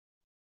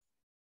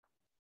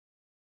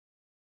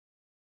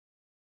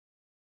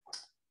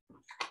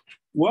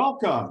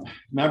Welcome,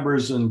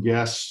 members and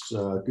guests.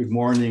 Good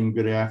morning,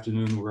 good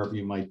afternoon, wherever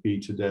you might be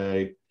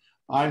today.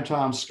 I'm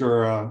Tom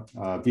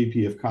Skura,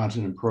 VP of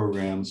Content and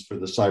Programs for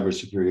the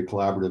Cybersecurity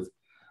Collaborative.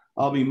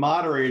 I'll be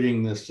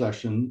moderating this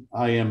session.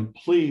 I am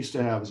pleased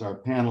to have as our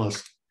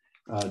panelist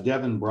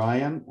Devin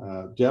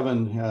Bryan.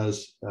 Devin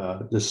has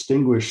a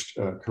distinguished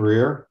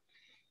career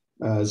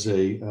as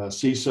a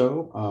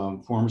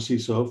CISO, former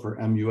CISO for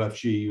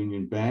MUFG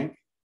Union Bank,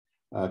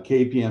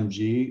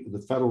 KPMG,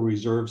 the Federal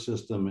Reserve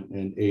System,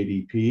 and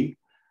ADP.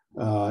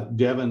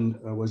 Devin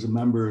was a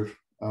member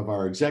of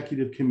our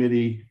executive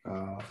committee,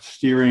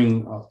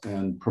 steering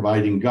and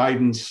providing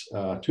guidance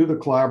to the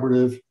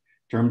collaborative in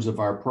terms of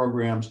our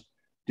programs.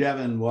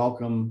 Devin,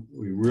 welcome.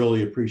 We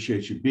really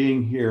appreciate you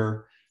being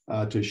here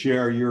to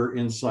share your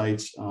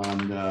insights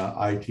on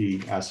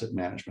IT asset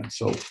management.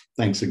 So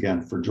thanks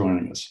again for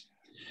joining us.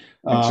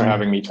 Thanks for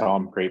having me,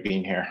 Tom. Great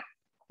being here.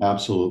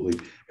 Absolutely.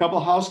 A couple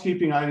of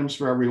housekeeping items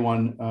for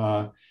everyone.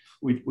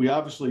 We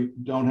obviously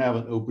don't have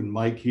an open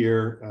mic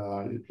here.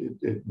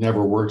 It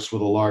never works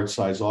with a large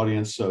size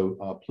audience.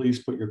 So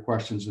please put your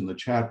questions in the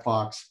chat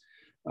box.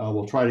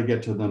 We'll try to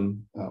get to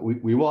them.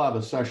 We will have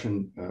a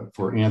session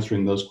for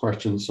answering those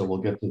questions. So we'll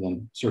get to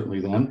them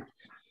certainly then.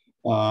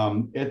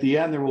 At the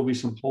end, there will be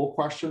some poll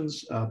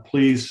questions.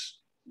 Please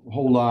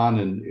hold on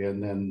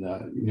and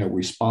then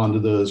respond to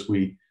those.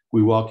 We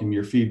welcome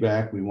your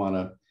feedback. We want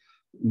to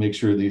make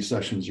sure these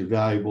sessions are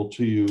valuable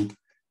to you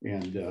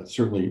and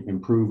certainly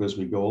improve as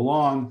we go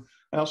along.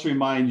 I also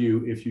remind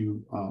you, if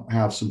you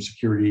have some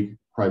security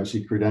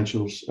privacy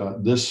credentials,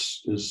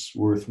 this is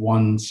worth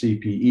 1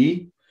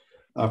 CPE.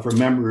 For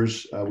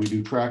members, we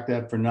do track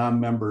that. For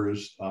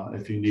non-members,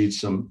 if you need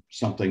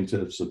something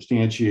to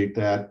substantiate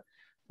that,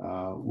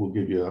 we'll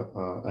give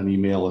you an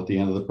email at the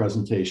end of the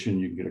presentation.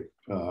 You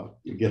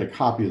can get a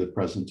copy of the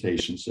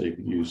presentation so you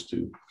can use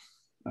to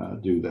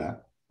do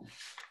that.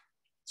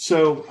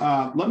 So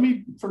let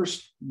me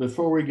first,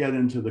 before we get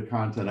into the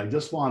content, I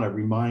just want to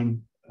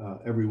remind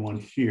everyone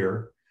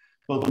here,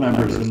 both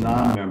members and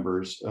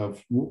non-members,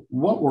 of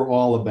what we're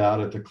all about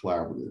at the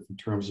collaborative in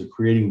terms of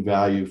creating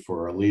value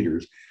for our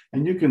leaders.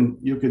 And you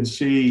can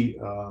see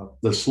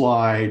the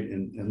slide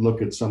and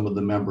look at some of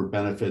the member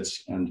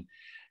benefits and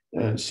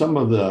some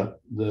of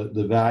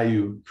the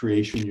value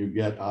creation you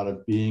get out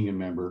of being a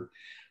member.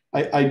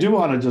 I do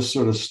want to just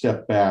sort of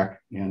step back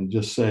and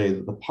just say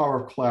that the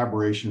power of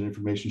collaboration and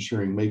information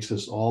sharing makes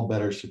us all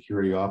better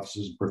security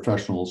officers and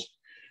professionals,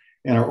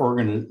 and our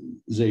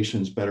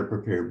organizations better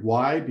prepared.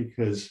 Why?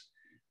 Because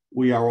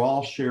we are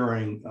all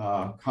sharing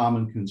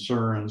common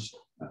concerns,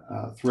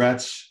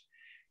 threats,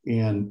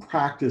 and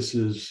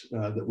practices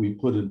that we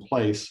put in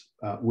place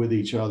with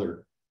each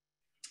other.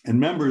 And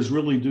members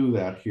really do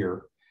that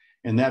here.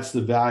 And that's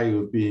the value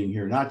of being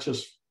here, not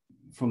just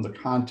from the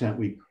content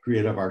we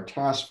create of our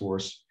task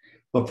force,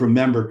 but from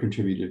member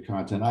contributed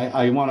content.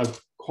 I want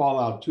to call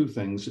out 2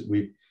 things that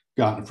we've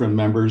gotten from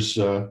members.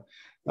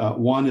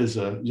 One is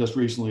just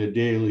recently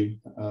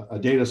a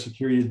data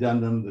security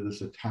addendum that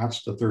is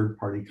attached to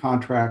third-party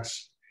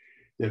contracts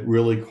that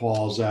really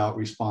calls out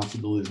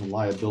responsibilities and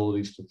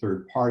liabilities to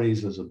third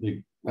parties.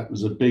 That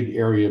was a big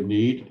area of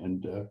need,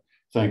 and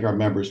thank our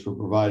members for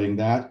providing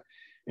that.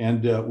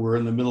 And we're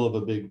in the middle of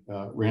a big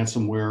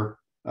ransomware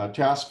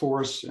task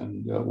force,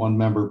 and one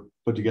member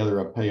put together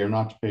a pay or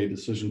not to pay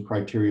decision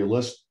criteria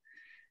list,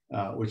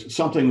 which is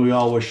something we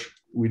all wish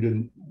we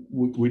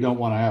don't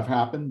want to have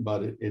happen,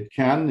 but it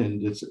can,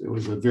 and it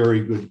was a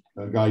very good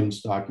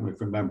guidance document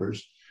for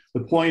members. The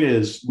point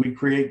is, we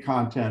create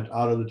content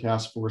out of the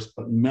task force,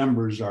 but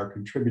members are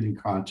contributing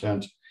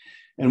content.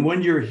 And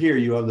when you're here,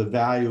 you have the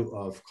value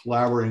of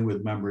collaborating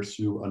with members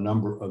through a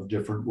number of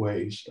different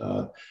ways.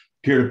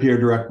 Peer-to-peer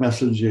direct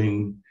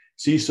messaging,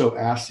 CISO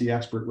asks the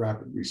expert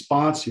rapid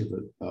response.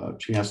 You have a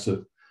chance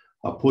to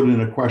put in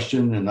a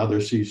question and other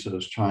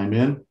CISOs chime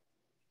in.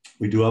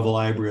 We do have a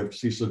library of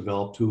CISO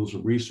developed tools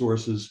and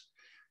resources.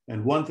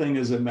 And one thing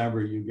as a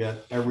member, you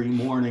get every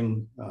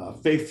morning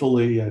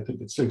faithfully, I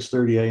think at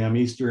 6:30 a.m.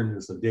 Eastern,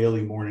 is the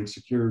daily morning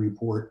security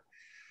report.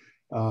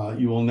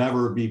 You will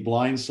never be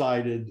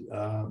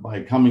blindsided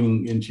by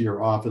coming into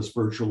your office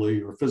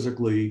virtually or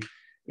physically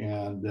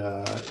and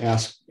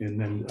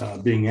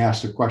being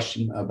asked a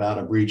question about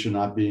a breach and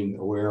not being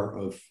aware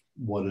of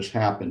what has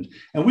happened.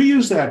 And we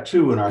use that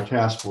too in our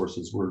task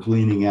forces. We're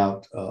gleaning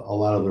out a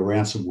lot of the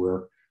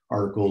ransomware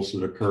articles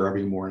that occur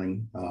every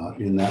morning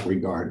in that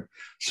regard.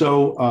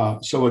 So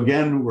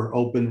again, we're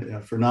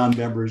open for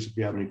non-members. If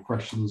you have any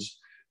questions,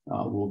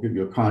 we'll give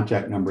you a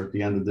contact number at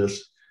the end of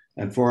this.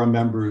 And for our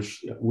members,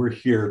 we're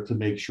here to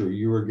make sure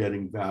you are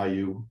getting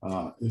value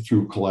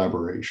through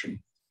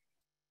collaboration.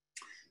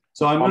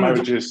 So I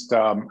would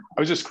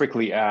just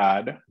quickly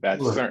add that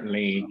Sure.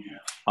 Certainly,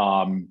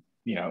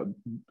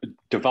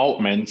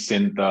 developments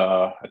in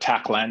the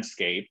attack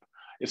landscape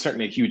is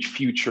certainly a huge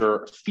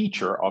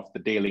feature of the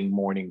daily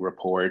morning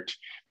report,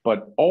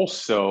 but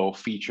also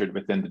featured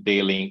within the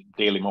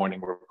daily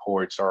morning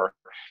reports are,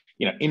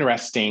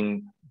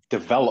 interesting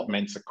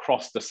developments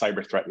across the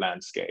cyber threat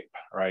landscape,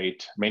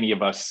 right? Many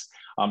of us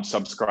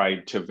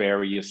subscribe to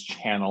various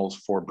channels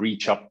for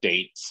breach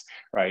updates,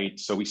 right?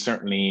 So we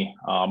certainly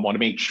want to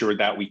make sure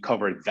that we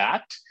cover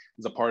that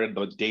as a part of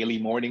the daily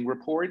morning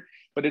report,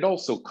 but it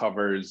also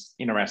covers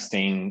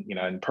interesting,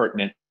 and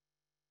pertinent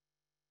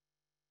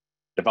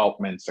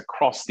developments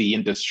across the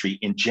industry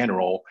in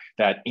general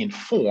that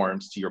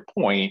informs, to your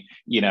point,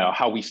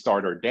 how we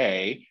start our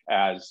day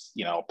as,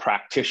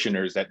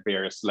 practitioners at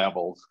various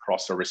levels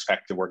across our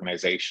respective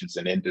organizations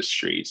and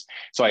industries.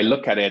 So I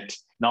look at it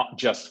not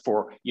just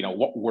for,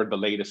 what were the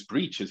latest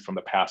breaches from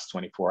the past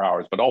 24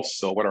 hours, but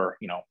also what are,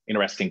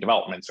 interesting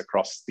developments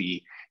across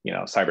the,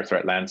 cyber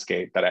threat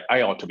landscape that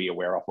I ought to be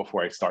aware of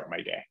before I start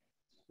my day.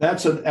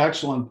 That's an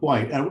excellent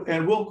point.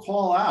 And we'll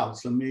call out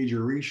some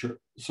major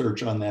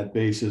research on that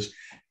basis.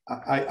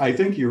 I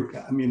think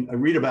I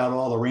read about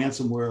all the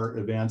ransomware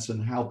events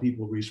and how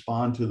people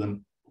respond to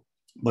them,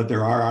 but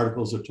there are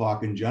articles that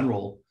talk in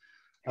general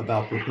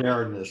about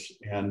preparedness.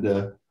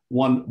 And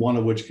one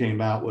of which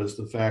came out was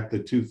the fact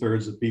that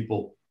 2/3 of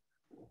people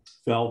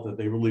felt that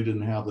they really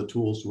didn't have the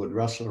tools to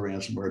address a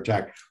ransomware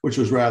attack, which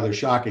was rather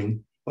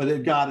shocking, but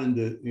it got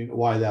into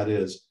why that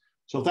is.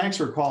 So thanks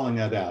for calling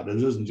that out.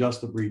 It isn't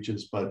just the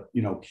breaches, but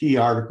key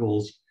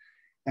articles,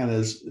 and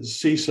as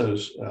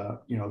CISOs,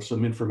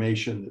 some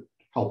information that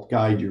help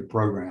guide your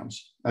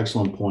programs.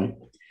 Excellent point.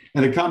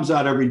 And it comes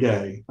out every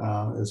day,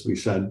 as we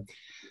said.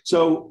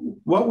 So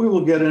what we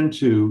will get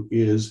into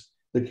is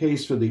the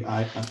case for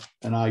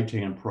an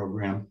ITAM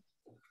program,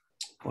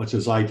 which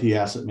is IT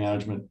Asset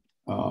Management,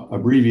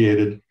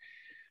 abbreviated.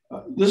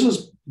 This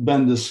has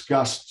been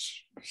discussed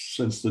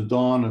since the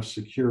dawn of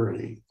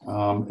security.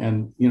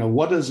 And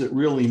what does it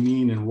really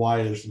mean and why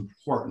it's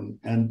important?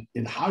 And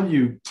how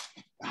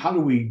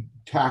do we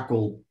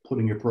tackle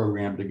putting a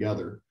program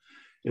together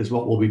is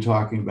what we'll be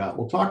talking about.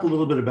 We'll talk a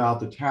little bit about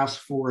the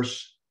task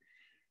force.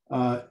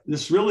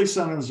 This really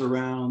centers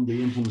around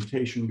the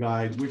implementation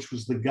guide, which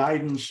was the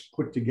guidance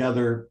put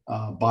together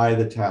by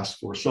the task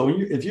force. So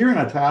if you're in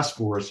a task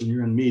force and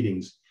you're in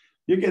meetings,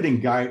 you're getting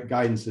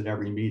guidance at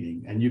every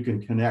meeting, and you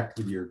can connect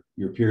with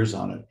your peers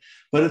on it.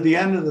 But at the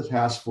end of the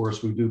task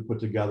force, we do put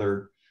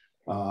together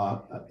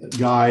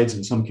guides.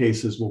 In some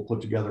cases, we'll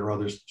put together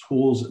other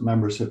tools that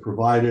members have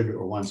provided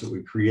or ones that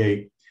we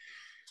create.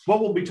 What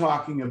we'll be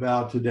talking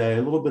about today,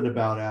 a little bit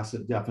about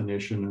asset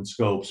definition and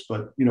scopes,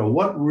 but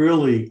what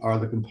really are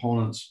the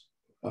components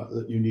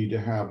that you need to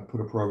have to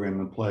put a program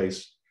in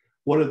place?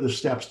 What are the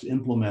steps to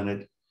implement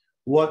it?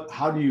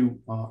 How do you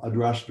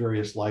address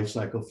various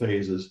lifecycle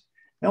phases?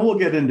 And we'll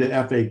get into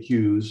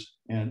FAQs,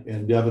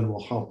 and Devin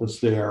will help us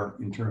there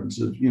in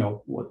terms of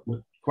what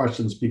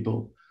questions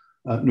people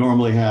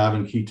normally have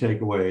and key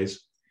takeaways.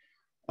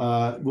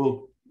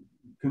 We'll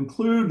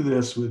conclude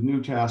this with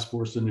new task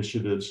force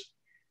initiatives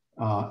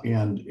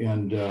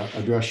and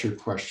address your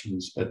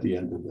questions at the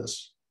end of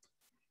this.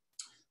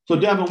 So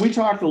Devin, we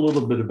talked a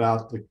little bit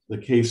about the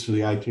case for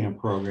the ITAM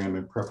program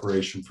in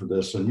preparation for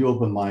this, and you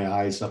opened my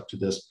eyes up to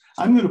this.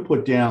 I'm going to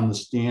put down the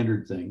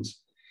standard things.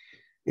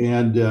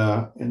 And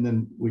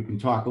then we can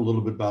talk a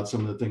little bit about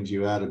some of the things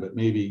you added, but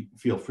maybe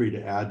feel free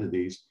to add to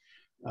these.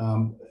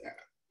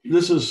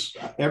 This is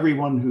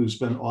everyone who's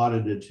been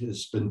audited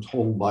has been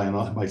told by,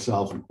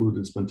 myself included,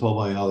 has been told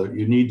by another,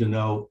 you need to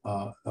know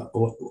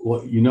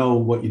what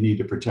you need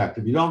to protect.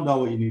 If you don't know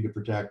what you need to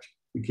protect,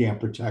 you can't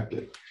protect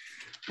it.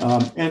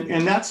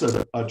 And that's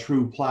a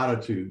true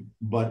platitude,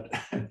 but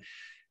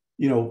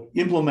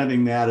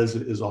implementing that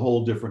is a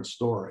whole different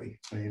story.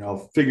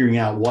 Figuring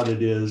out what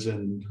it is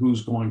and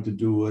who's going to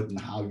do it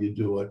and how you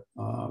do it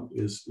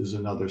is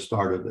another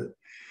start of it.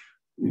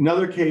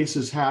 Another case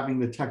is having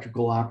the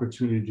technical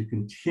opportunity to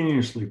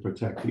continuously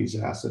protect these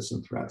assets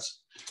and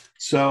threats.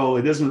 So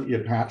it isn't you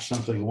patch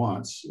something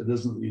once. It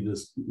isn't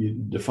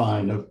you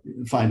find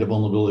a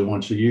vulnerability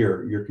once a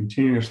year. You're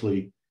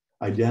continuously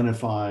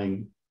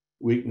identifying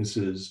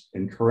weaknesses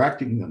and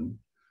correcting them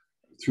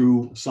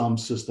through some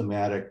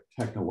systematic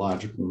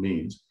technological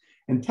means.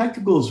 And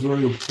technical is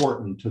very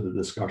important to the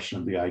discussion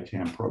of the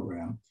ITAM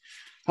program.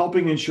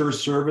 Helping ensure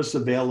service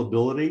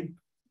availability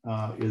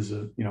is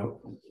a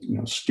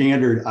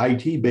standard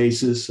IT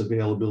basis.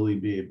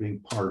 Availability being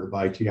part of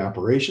IT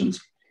operations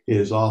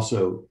is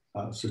also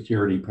a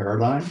security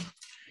paradigm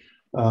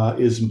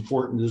is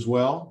important as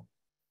well.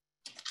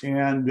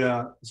 And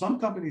some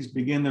companies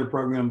begin their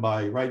program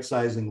by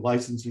right-sizing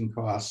licensing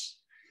costs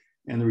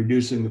and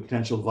reducing the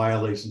potential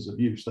violations of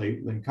use. They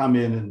come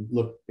in and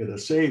look at a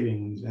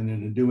savings, and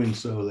in doing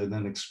so, they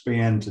then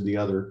expand to the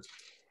other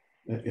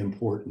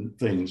important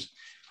things.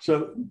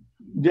 So,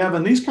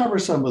 Devin, these cover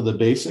some of the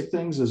basic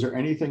things. Is there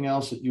anything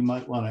else that you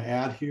might want to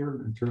add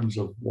here in terms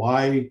of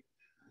why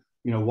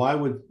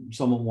would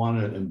someone want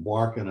to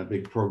embark on a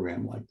big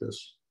program like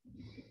this?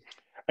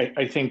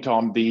 I think,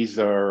 Tom, these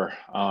are,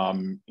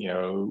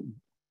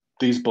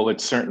 these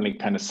bullets certainly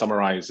kind of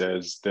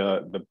summarizes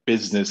the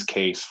business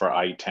case for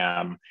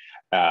ITAM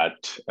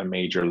at a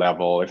major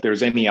level. If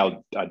there's any,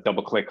 I'll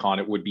double click on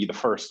it, would be the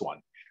first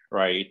one,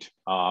 right?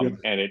 And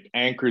it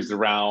anchors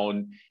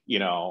around,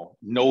 know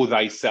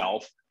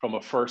thyself, from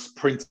a first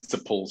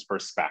principles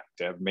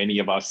perspective. Many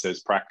of us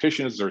as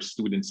practitioners or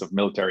students of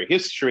military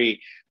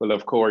history will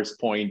of course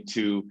point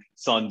to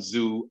Sun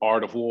Tzu,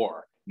 Art of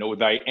War. Know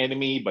thy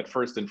enemy, but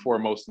first and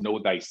foremost, know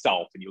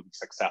thyself, and you'll be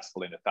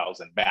successful in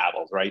 1,000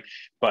 battles, right?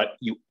 But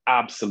you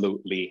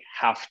absolutely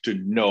have to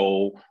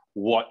know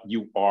what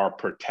you are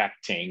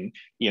protecting.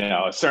 You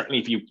know, certainly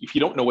if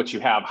you don't know what you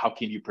have, how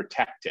can you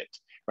protect it,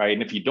 right?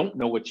 And if you don't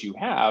know what you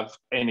have,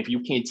 and if you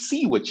can't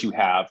see what you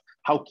have,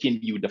 how can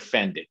you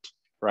defend it,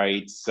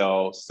 right?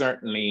 So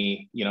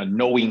certainly, you know,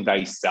 knowing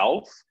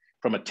thyself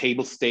from a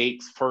table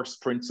stakes,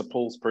 first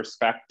principles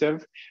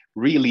perspective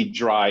really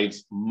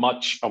drives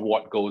much of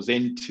what goes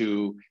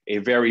into a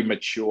very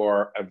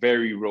mature, a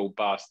very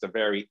robust, a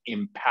very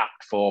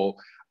impactful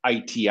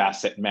IT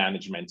asset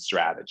management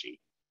strategy.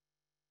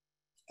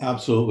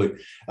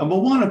 Absolutely. And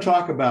we'll want to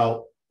talk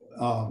about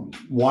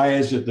why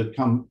is it that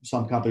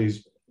some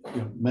companies,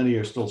 you know, many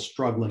are still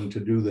struggling to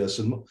do this.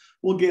 And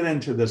we'll get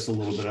into this a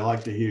little bit. I'd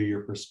like to hear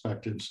your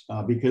perspectives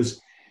because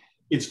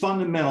it's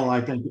fundamental,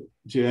 I think,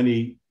 to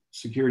any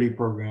security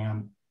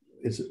program.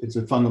 It's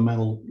a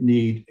fundamental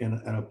need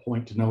and a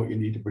point to know what you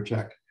need to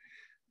protect.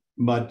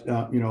 But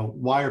you know,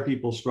 why are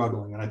people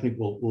struggling? And I think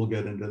we'll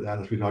get into that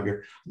as we talk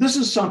here. This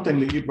is something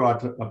that you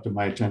brought up to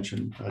my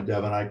attention,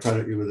 Devin. I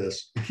credit you with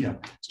this. You know,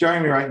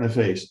 staring me right in the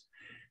face.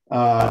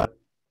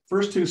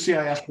 First two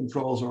CIS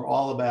controls are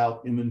all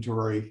about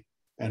inventory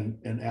and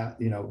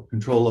you know,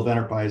 control of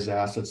enterprise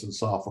assets and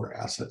software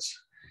assets.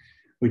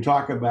 We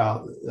talk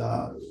about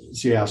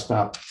CIS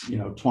top, you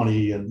know,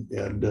 20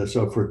 and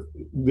so forth.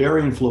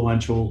 Very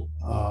influential.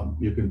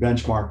 You can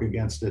benchmark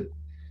against it.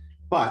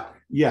 But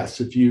yes,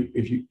 if you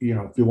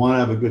want to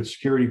have a good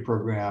security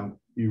program,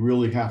 you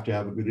really have to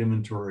have a good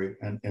inventory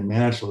and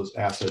manage those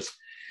assets.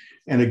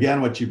 And again,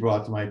 what you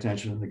brought to my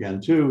attention, and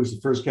again too, is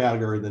the first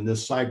category. Then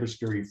this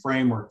cybersecurity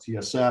framework,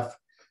 TSF,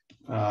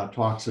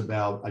 talks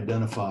about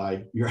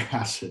identify your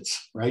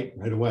assets right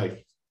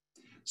away.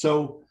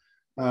 So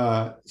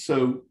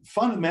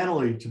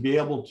fundamentally, to be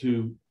able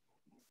to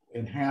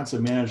enhance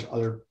and manage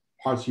other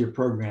parts of your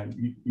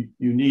program,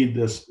 you need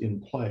this in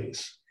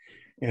place.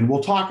 And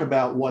we'll talk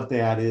about what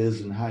that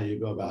is and how you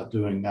go about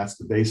doing. That's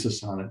the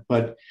basis on it.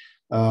 But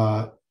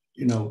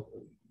you know,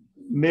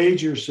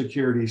 major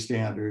security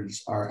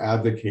standards are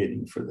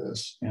advocating for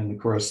this. And of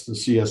course, the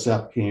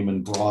CSF came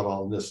and brought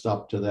all this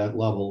up to that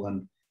level,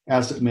 and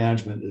asset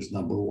management is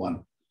number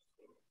one.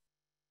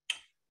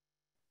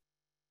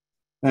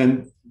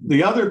 And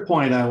the other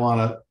point I want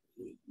to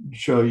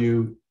show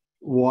you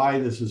why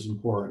this is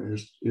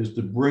important is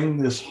to bring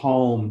this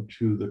home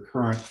to the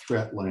current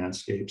threat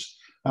landscapes.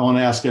 I want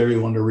to ask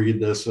everyone to read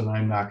this, and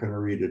I'm not going to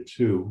read it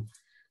too.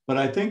 But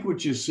I think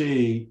what you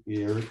see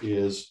here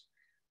is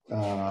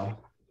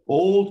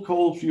old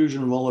cold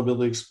fusion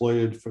vulnerability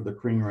exploited for the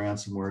Kring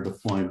ransomware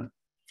deployment.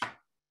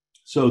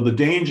 So the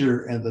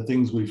danger and the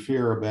things we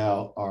fear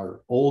about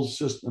are old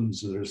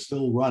systems that are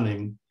still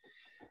running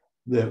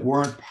that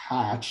weren't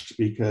patched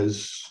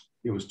because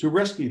it was too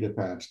risky to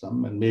patch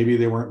them, and maybe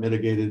they weren't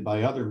mitigated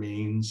by other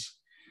means,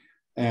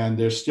 and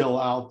they're still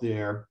out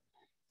there.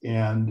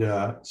 And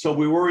so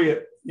we worry,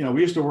 you know,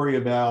 we used to worry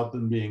about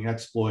them being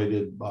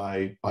exploited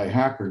by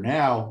hacker.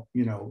 Now,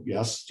 you know,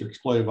 yes, they're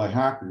exploited by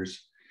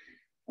hackers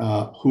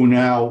who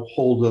now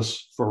hold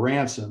us for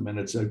ransom, and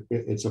it's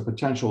a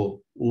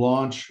potential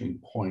launching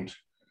point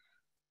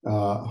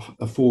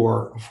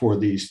for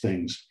these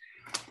things.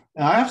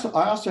 And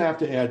I also have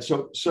to add,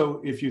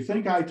 so if you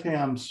think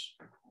ITAM's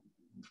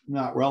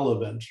not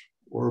relevant,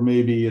 or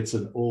maybe it's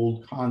an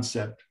old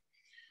concept,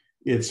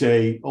 it's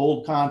an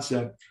old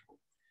concept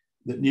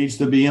that needs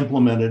to be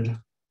implemented,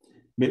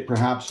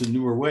 perhaps in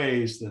newer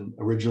ways than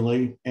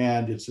originally,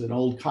 and it's an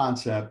old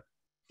concept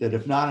that,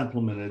 if not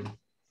implemented,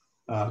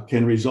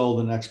 can result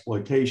in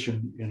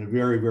exploitation in a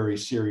very, very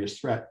serious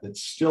threat that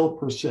still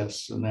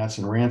persists, and that's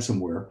in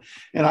ransomware.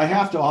 And I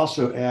have to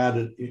also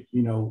add,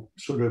 you know,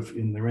 sort of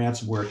in the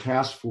ransomware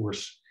task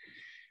force,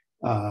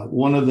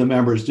 one of the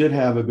members did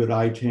have a good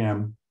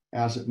ITAM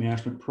asset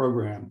management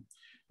program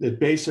that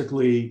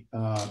basically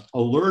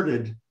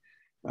alerted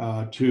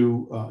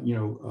to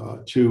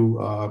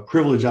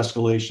privilege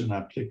escalation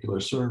on a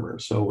particular server.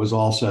 So it was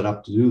all set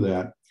up to do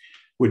that,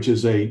 which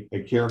is a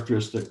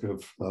characteristic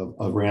of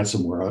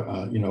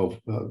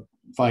ransomware.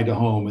 Find a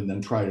home and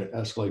then try to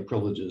escalate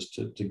privileges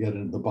to get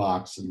into the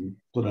box and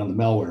put on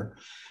the malware.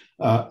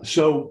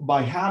 So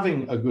by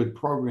having a good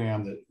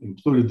program that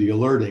included the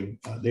alerting,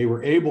 they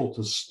were able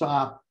to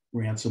stop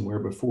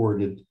ransomware before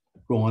it had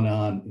gone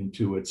on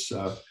into its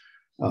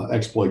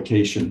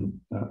exploitation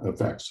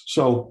effects.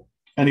 So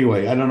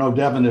anyway, I don't know,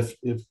 Devin, if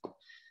you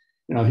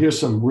know, here's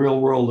some real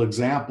world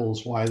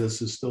examples why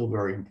this is still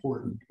very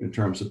important in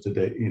terms of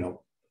today, you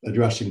know,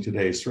 addressing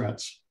today's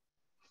threats.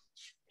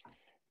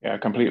 Yeah, I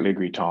completely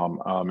agree,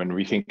 Tom. And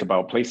we think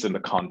about place in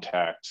the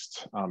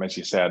context, as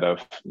you said,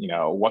 of, you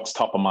know, what's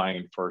top of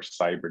mind for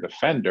cyber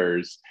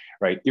defenders,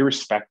 right?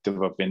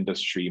 Irrespective of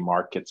industry,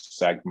 market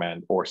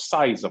segment, or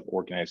size of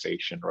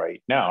organization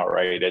right now,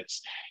 right?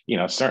 It's, you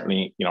know,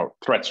 certainly, you know,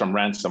 threats from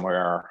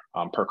ransomware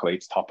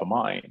percolates top of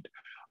mind.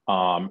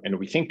 And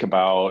we think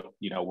about,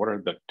 what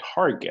are the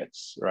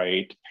targets,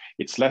 right?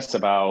 It's less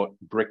about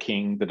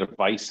bricking the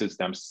devices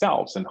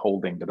themselves and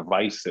holding the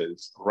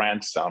devices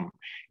ransom.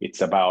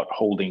 It's about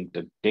holding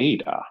the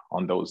data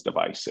on those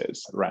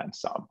devices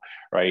ransom,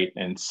 right?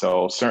 And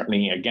so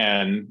certainly,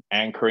 again,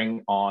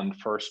 anchoring on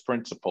first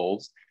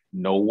principles,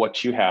 know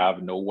what you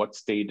have, know what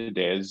state it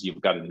is.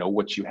 You've got to know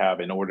what you have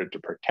in order to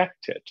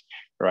protect it,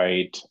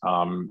 right?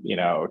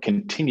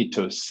 Continue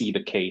to see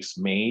the case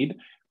made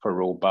for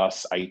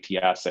robust IT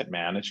asset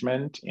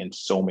management in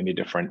so many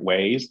different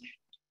ways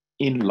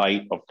in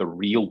light of the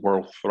real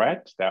world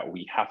threat that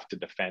we have to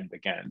defend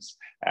against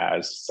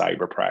as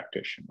cyber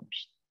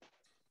practitioners.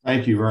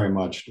 Thank you very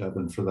much,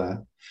 Devin, for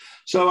that.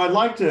 So I'd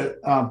like to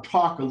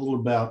talk a little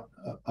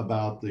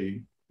about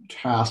the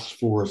task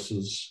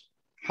forces,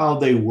 how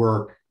they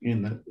work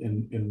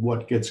in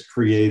what gets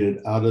created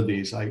out of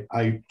these.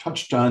 I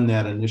touched on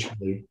that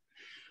initially.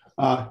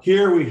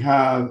 Here we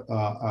have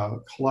a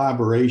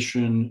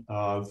collaboration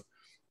of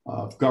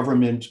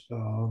government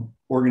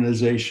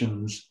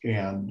organizations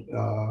and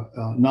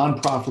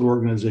nonprofit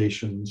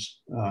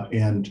organizations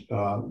and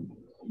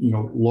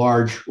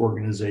large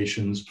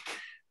organizations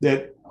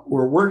that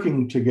were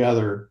working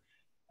together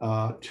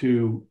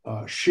to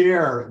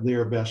share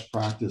their best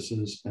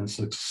practices and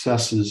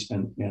successes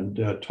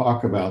and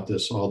talk about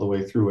this all the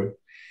way through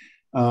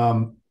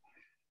it.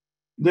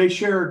 They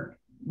shared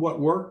what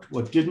worked,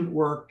 what didn't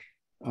work,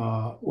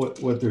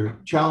 what their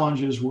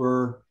challenges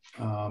were.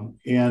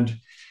 And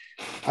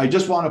I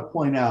just want to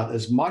point out,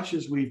 as much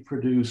as we've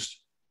produced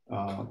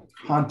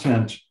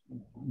content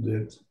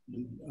that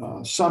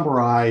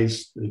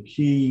summarize the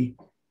key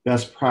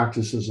best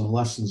practices and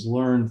lessons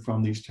learned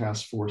from these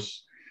task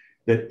forces,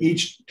 that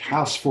each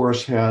task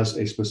force has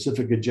a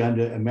specific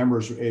agenda and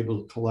members are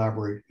able to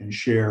collaborate and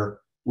share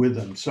with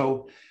them.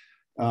 So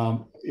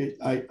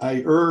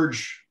I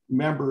urge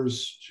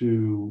members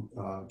to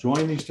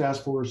join these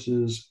task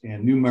forces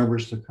and new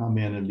members to come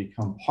in and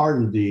become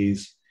part of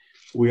these.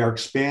 We are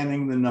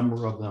expanding the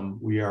number of them.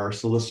 We are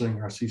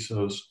soliciting our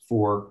CISOs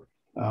for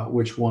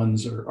which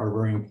ones are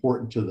very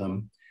important to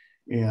them.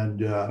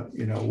 And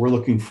we're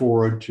looking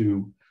forward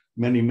to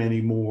many,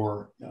 many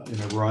more in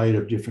a variety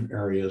of different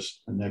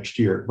areas next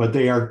year. But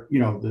they are,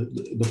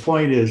 the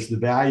point is the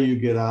value you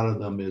get out of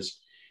them is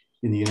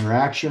in the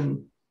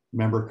interaction,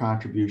 member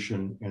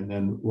contribution, and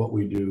then what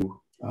we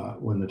do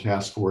when the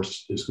task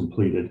force is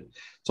completed.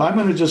 So I'm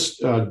going to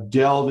just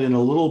delve in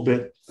a little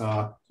bit,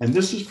 and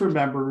this is for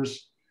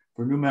members,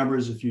 for new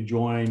members. If you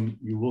join,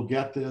 you will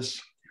get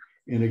this.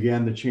 And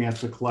again, the chance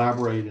to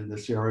collaborate in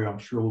this area. I'm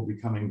sure we'll be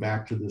coming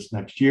back to this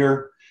next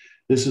year.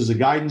 This is a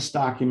guidance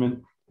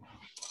document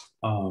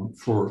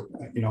for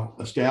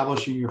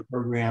establishing your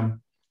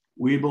program.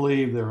 We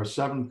believe there are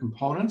 7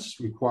 components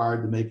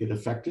required to make it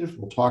effective.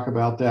 We'll talk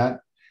about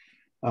that.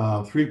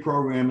 3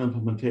 program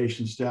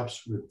implementation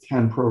steps with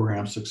 10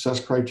 program success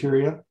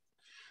criteria.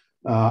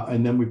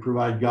 And then we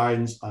provide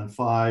guidance on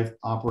 5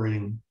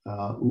 operating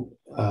 5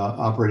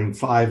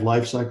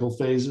 lifecycle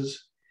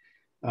phases.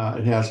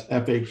 It has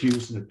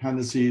FAQs and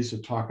appendices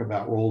to talk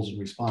about roles and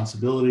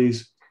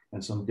responsibilities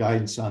and some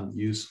guidance on the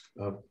use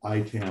of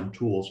ITAM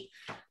tools.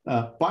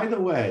 By the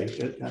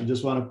way, I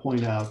just want to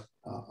point out,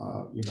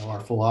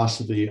 our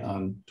philosophy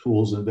on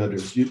tools and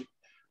vendors.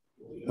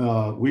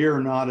 We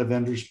are not a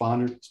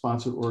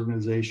vendor-sponsored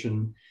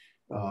organization.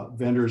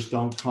 Vendors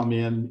don't come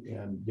in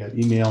and get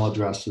email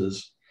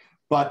addresses,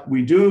 but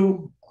we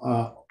do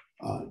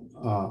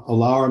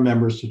allow our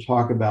members to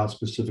talk about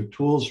specific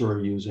tools they're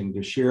using,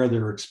 to share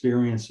their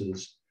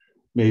experiences.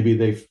 Maybe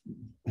they've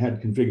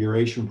had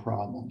configuration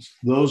problems.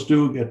 Those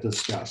do get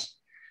discussed.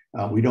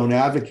 We don't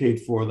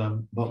advocate for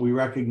them, but we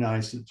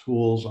recognize that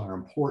tools are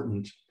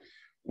important,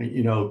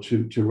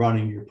 to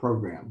running your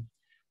program.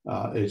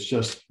 It's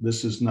just,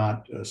 this is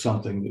not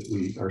something that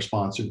we are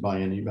sponsored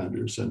by any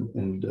vendors,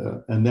 and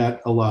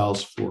that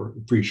allows for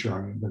free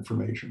sharing of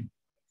information.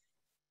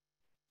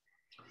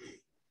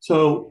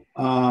 So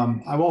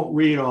I won't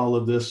read all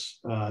of this.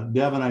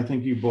 Devin, I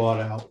think you brought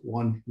out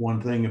one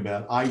thing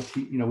about IT.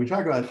 We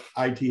talk about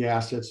IT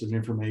assets and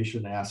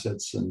information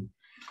assets, and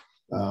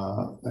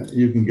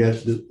you can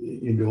get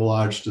into a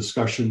large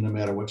discussion no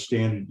matter what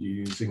standard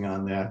you're using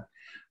on that.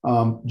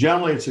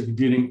 Generally, it's a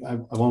computing. I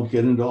won't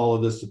get into all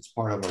of this. It's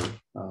part of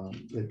our.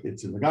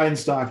 It's in the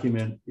guidance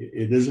document.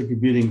 It is a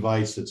computing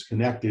device that's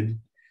connected,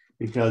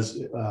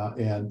 because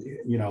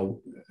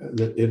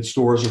it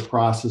stores or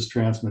processes,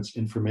 transmits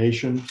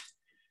information.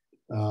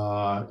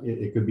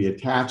 It could be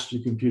attached to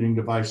a computing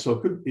device. So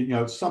it could,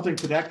 it's something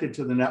connected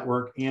to the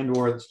network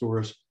and/or it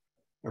stores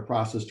or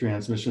process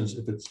transmissions.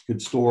 If it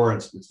could store,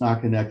 it's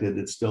not connected,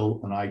 it's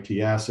still an IT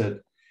asset.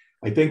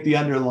 I think the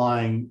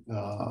underlying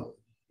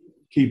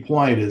key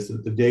point is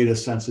that the data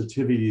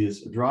sensitivity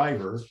is a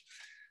driver,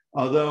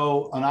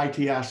 although an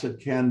IT asset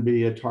can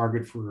be a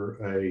target for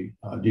a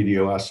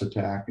DDoS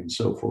attack and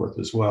so forth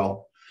as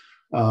well.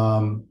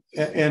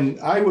 And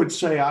I would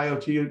say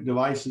IoT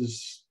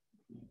devices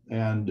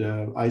and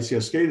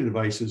ICS SCADA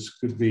devices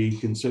could be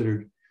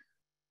considered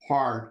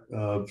part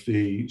of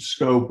the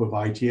scope of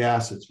IT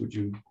assets. Would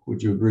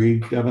you agree,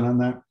 Devin, on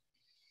that?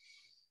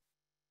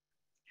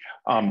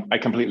 I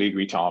completely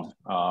agree, Tom.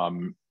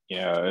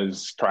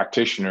 As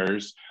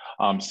practitioners,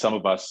 some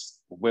of us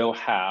will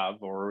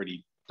have, or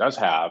already does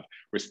have,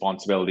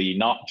 responsibility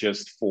not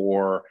just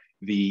for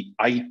the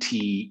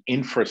IT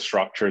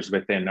infrastructures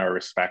within our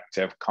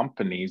respective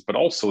companies, but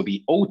also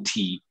the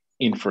OT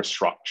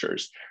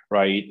infrastructures,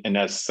 right? And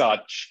as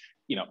such,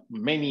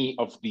 many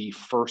of the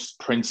first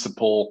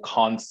principle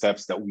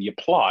concepts that we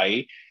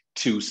apply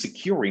to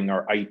securing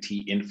our IT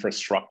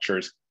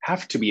infrastructures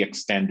have to be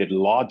extended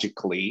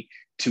logically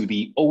to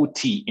the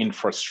OT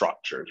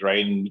infrastructures,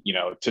 right? And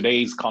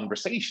today's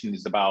conversation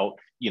is about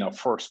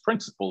first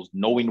principles,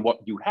 knowing what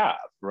you have,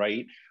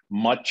 right?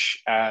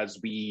 Much as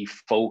we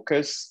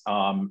focus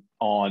on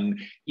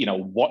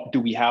what do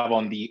we have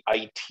on the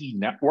IT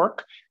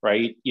network,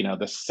 right?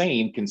 The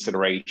same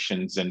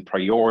considerations and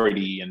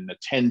priority and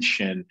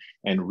attention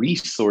and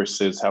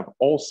resources have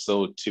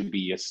also to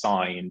be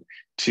assigned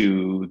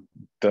to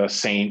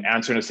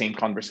answering the same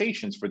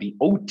conversations for the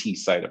OT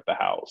side of the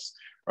house,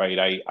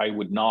 right? I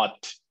would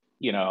not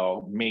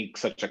make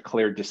such a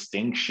clear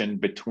distinction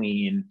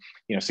between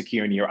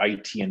securing your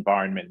IT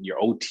environment and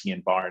your OT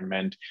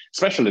environment,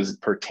 especially as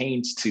it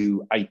pertains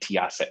to IT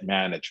asset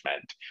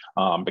management.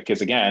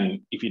 Because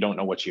again, if you don't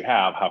know what you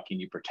have, how can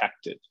you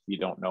protect it? If you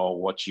don't know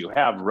what you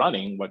have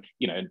running,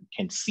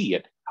 can see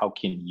it, how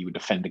can you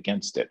defend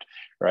against it,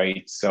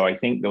 right? So I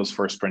think those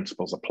first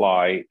principles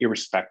apply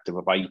irrespective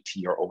of IT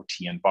or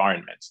OT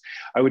environments.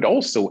 I would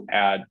also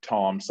add,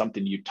 Tom,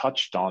 something you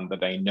touched on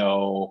that I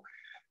know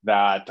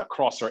that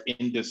across our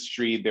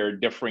industry, there are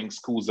differing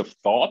schools of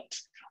thought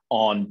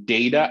on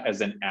data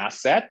as an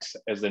asset,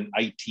 as an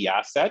IT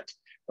asset,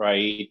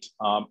 right?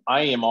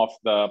 I am of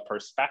the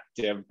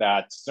perspective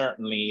that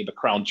certainly the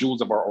crown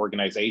jewels of our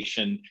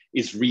organization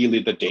is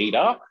really the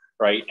data,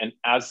 right? And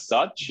as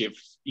such, if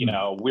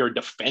we're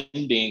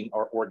defending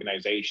our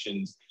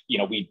organizations,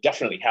 we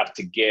definitely have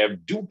to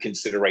give due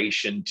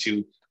consideration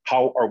to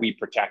how are we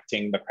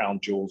protecting the crown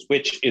jewels,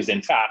 which is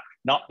in fact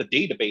not the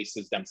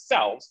databases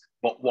themselves,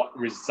 but what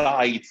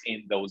resides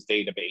in those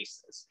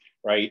databases,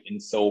 right?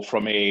 And so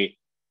from a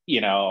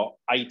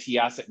IT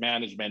asset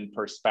management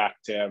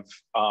perspective,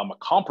 a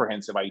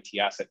comprehensive IT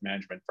asset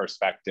management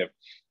perspective,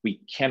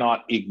 we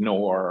cannot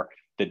ignore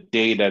the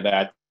data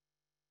that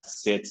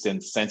sits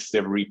in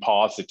sensitive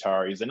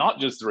repositories, and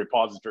not just the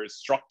repositories,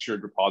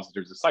 structured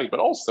repositories of site, but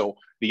also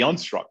the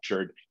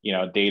unstructured,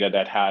 data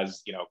that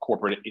has,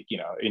 corporate,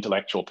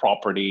 intellectual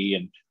property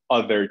and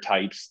other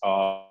types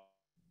of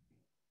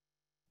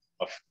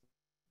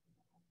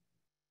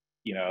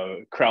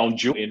crown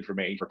jewel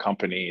information for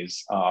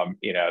companies,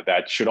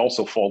 that should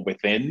also fall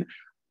within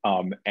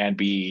and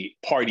be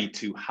party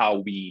to how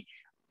we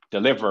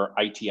deliver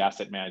IT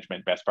asset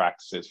management best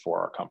practices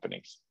for our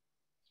companies.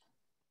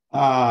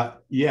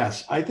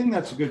 Yes, I think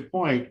that's a good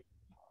point.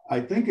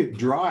 I think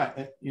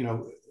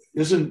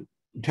isn't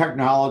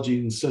technology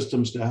and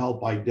systems to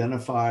help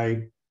identify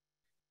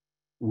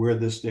where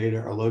this data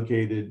are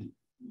located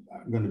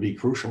going to be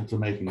crucial to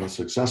making it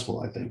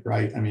successful, I think,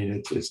 right? I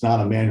mean, it's not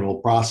a manual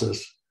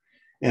process,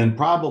 and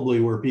probably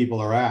where people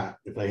are at,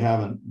 if they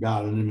haven't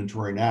got an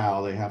inventory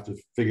now, they have to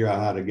figure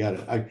out how to get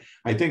it.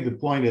 I think the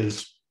point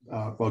is,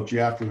 folks, you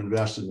have to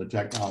invest in the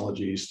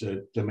technologies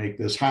to make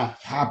this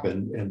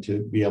happen and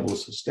to be able to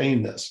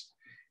sustain this,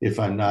 if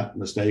I'm not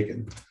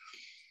mistaken.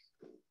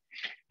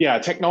 Yeah,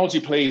 technology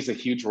plays a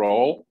huge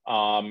role.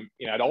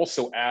 I'd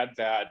also add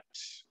that,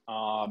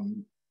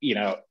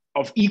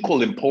 of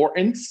equal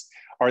importance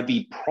are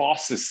the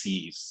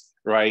processes,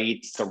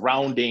 right,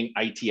 surrounding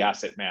IT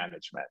asset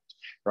management,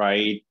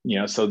 right?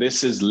 So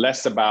this is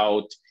less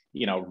about,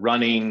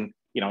 running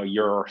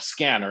your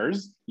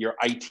scanners, your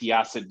IT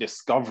asset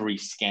discovery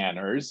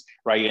scanners,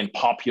 right? And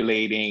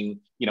populating,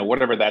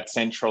 whatever that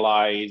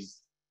centralized,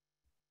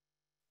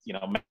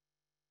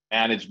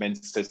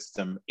 management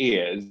system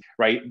is,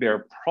 right? There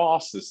are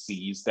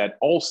processes that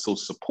also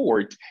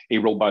support a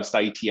robust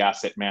IT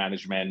asset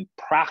management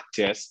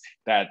practice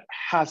that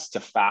has to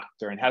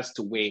factor and has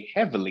to weigh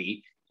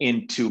heavily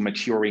into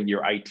maturing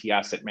your IT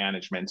asset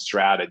management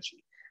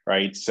strategy.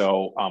 Right.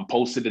 So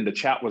posted in the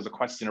chat was a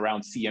question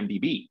around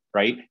CMDB,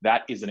 right?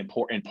 That is an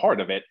important part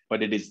of it,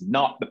 but it is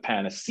not the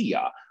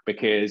panacea,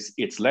 because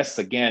it's less,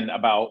 again,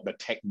 about the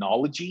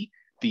technology,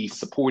 the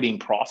supporting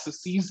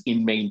processes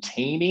in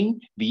maintaining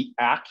the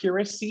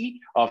accuracy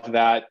of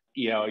that,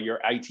 your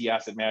IT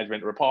asset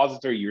management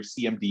repository, your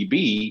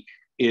CMDB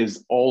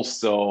is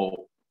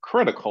also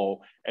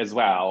critical as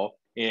well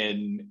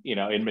in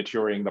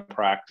maturing the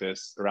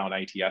practice around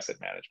IT asset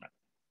management.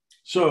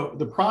 So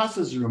the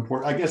processes are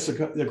important. I guess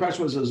the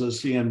question was, is a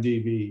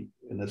CMDB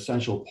an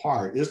essential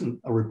part?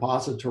 Isn't a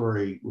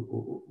repository,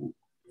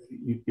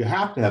 you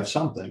have to have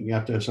something. You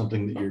have to have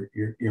something that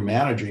you're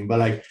managing.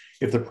 But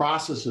if the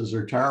processes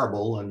are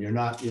terrible and you're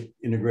not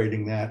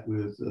integrating that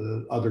with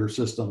other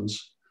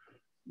systems,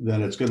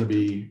 then it's going to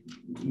be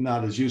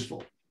not as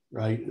useful,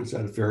 right? Is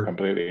that a fair?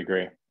 Completely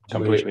agree.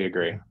 Completely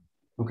agree.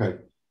 Okay.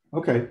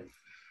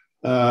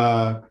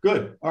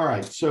 Good. All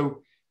right.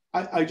 So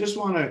I just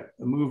want to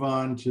move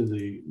on to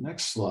the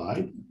next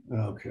slide.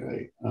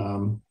 Okay.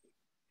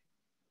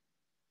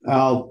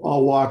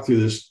 I'll walk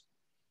through this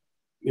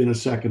in a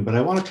second, but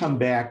I want to come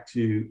back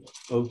to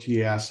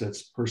OT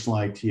assets, personal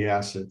IT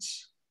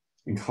assets,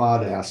 and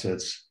cloud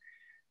assets.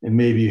 And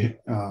maybe,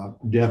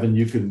 Devin,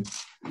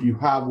 you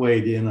have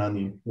weighed in on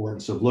the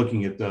importance of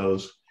looking at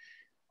those.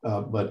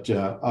 But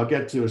I'll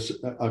get to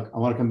I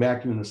want to come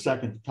back to you in a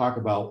second to talk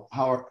about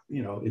how,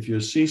 if you're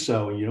a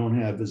CISO and you don't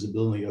have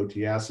visibility of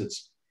OT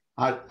assets,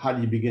 how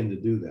do you begin to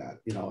do that?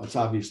 It's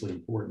obviously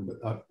important,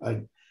 but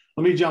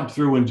let me jump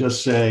through and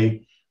just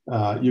say,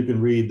 you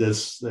can read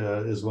this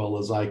as well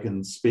as I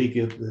can speak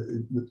it.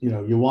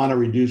 You want to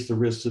reduce the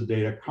risks of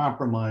data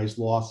compromise,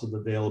 loss of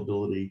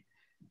availability,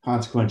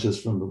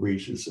 consequences from the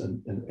breaches,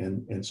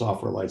 and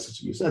software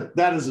license use.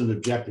 That is an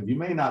objective. You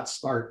may not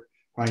start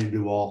trying to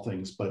do all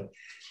things, but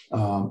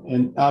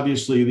and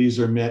obviously these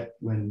are met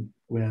when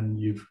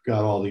you've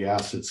got all the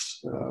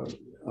assets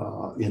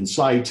in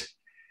sight.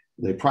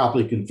 They're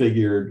properly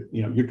configured.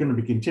 You're going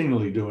to be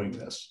continually doing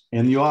this,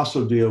 and you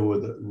also deal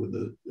with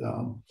the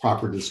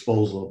proper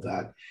disposal of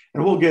that.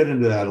 And we'll get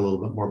into that a little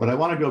bit more. But I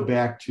want to go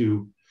back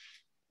to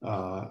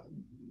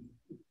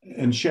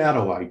and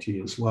shadow IT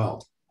as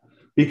well,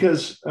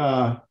 because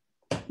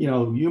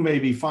you may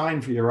be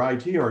fine for your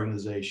IT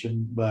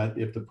organization, but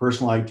if the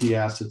personal IT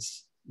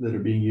assets that are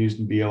being used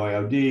in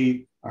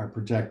BOIOD are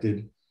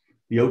protected,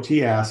 the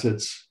OT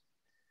assets,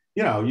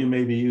 you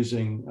may be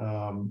using,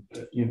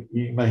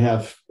 you may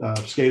have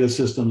SCADA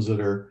systems that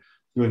are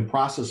doing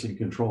processing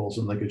controls,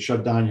 and they could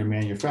shut down your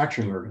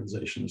manufacturing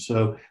organization.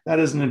 So that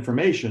isn't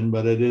information,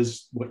 but it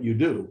is what you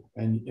do.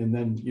 And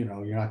then, you're not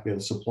going to be able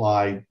to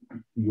supply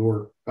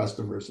your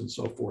customers and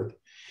so forth.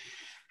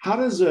 How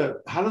does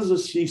a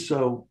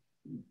CISO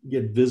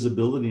get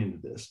visibility into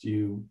this? Do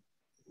you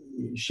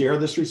share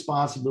this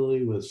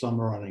responsibility with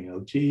someone running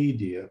OT?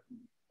 Do you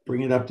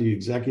bring it up to the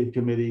executive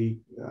committee?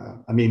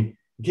 You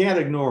can't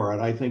ignore it.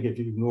 I think if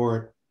you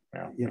ignore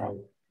it,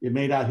 it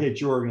may not hit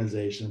your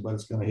organization, but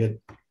it's going to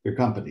hit your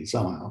company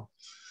somehow.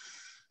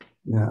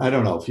 Yeah, I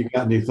don't know if you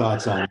got any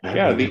thoughts on that.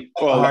 Yeah, the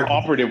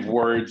operative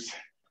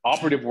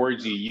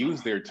words you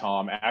use there,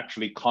 Tom,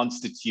 actually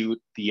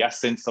constitute the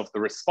essence of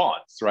the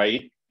response,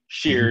 right?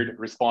 Shared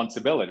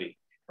responsibility,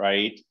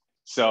 right?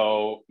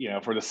 So,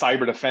 for the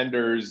cyber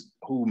defenders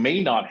who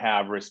may not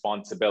have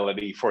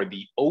responsibility for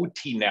the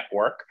OT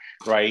network,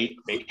 right,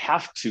 they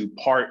have to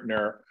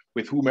partner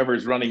with whomever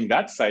is running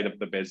that side of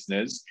the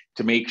business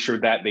to make sure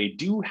that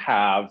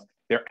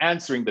they're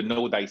answering the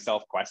know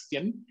thyself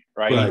question,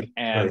 right?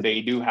 And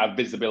they do have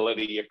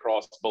visibility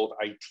across both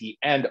IT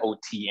and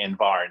OT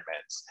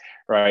environments,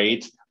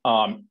 right?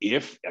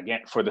 If,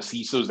 again, for the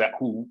CISOs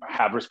who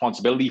have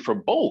responsibility for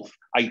both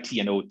IT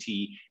and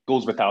OT,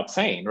 goes without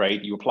saying,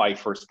 right? You apply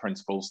first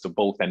principles to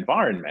both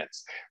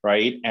environments,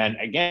 right? And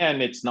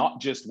again, it's not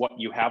just what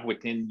you have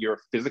within your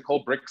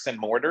physical bricks and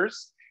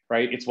mortars,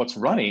 right? It's what's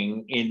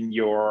running in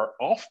your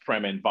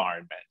off-prem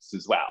environments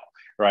as well,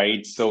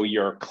 right? So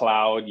your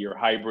cloud, your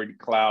hybrid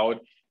cloud,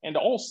 and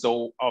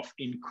also of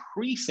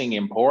increasing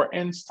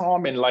importance,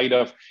 Tom, in light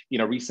of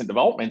recent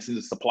developments in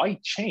the supply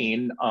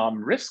chain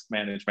risk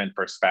management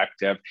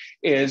perspective,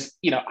 is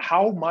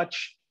how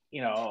much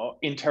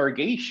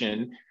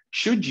interrogation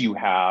should you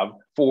have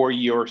for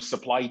your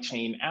supply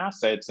chain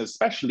assets,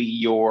 especially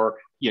your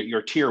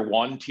tier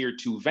 1, tier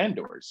 2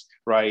 vendors,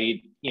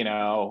 right?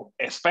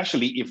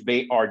 Especially if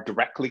they are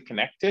directly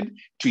connected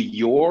to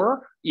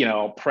your,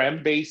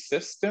 prem-based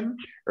systems,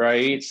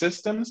 right?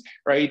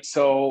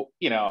 So,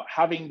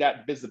 having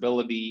that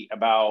visibility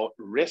about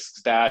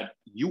risks that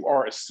you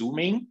are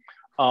assuming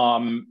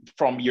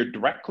from your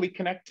directly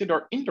connected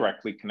or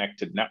indirectly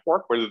connected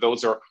network, whether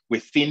those are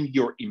within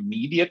your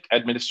immediate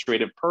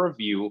administrative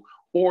purview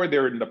or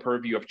they're in the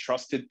purview of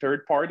trusted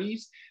third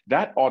parties,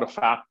 that ought to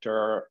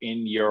factor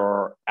in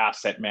your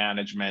asset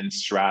management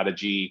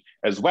strategy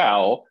as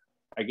well.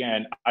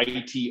 Again,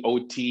 IT,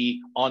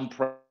 OT,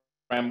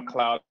 on-prem,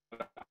 cloud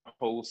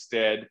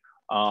hosted,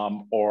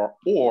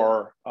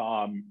 or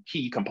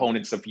key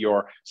components of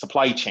your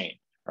supply chain,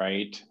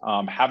 right?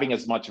 Having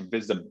as much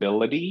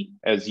visibility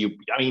as you're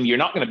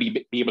not going to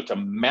be able to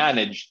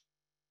manage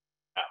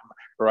them,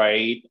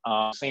 right?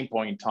 Same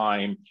point in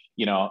time,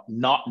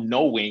 not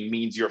knowing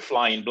means you're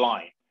flying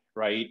blind,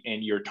 right?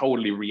 And you're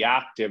totally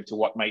reactive to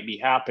what might be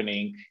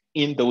happening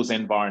in those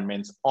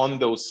environments, on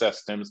those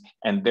systems,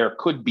 and there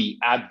could be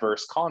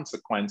adverse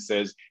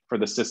consequences for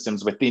the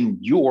systems within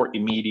your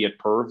immediate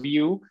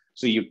purview.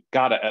 So you've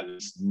got to at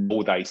least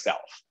know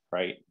thyself,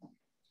 right?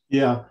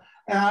 Yeah.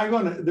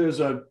 And there's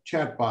a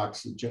chat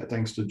box,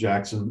 thanks to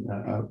Jackson,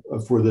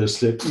 for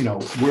this, that,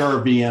 where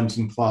are VMs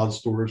and cloud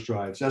storage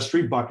drives?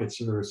 S3 buckets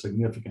are a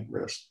significant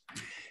risk.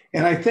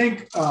 And I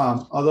think,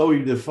 although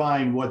we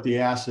define what the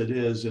asset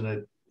is,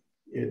 and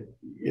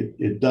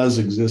it does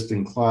exist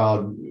in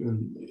cloud,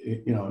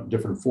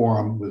 different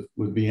form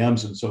with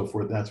VMs and so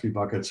forth, S3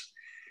 buckets,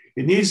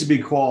 it needs to be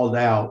called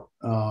out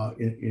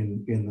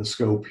in the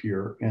scope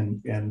here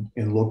and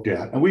looked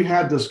at. And we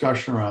had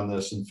discussion around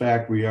this. In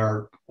fact, we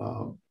are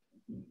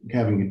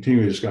having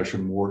continued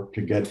discussion more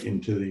to get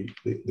into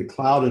the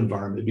cloud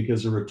environment,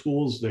 because there are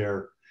tools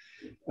there,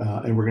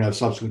 and we're going to have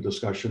subsequent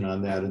discussion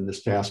on that in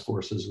this task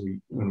force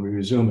when we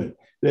resume it,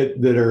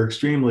 that are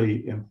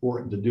extremely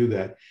important to do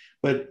that.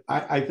 But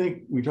I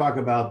think we talk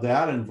about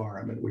that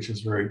environment, which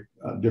is very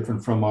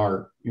different from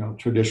our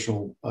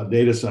traditional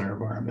data center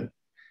environment,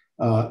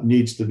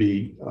 needs to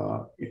be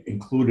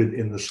included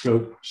in the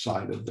scope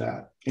side of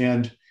that,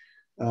 and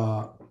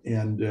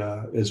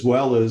as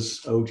well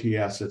as OT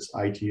assets,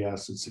 IT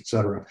assets, et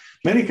cetera.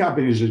 Many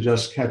companies are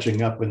just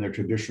catching up in their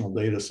traditional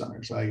data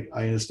centers. I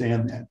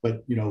understand that,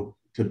 but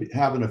to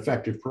have an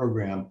effective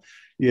program,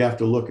 you have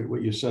to look at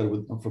what you said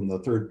from the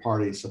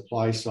third-party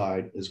supply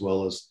side as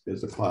well as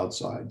the cloud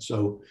side.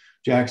 So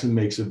Jackson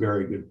makes a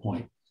very good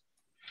point.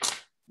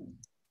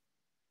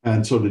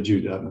 And so did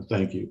you, Devin.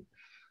 Thank you.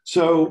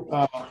 So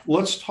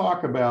let's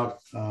talk about,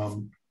 I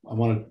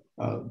want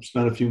to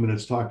spend a few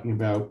minutes talking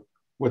about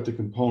what the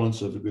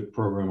components of a good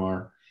program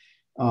are.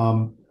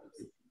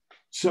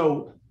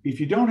 So if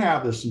you don't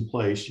have this in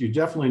place, you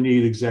definitely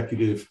need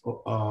executive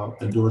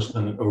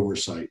endorsement and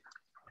oversight.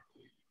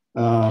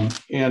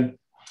 And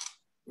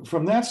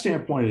from that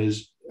standpoint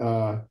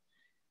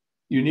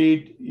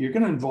you're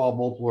going to involve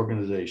multiple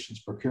organizations,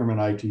 procurement,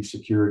 IT,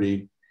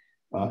 security.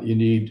 You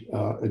need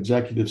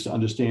executives to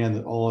understand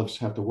that all of us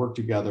have to work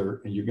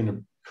together, and you're going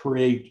to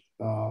create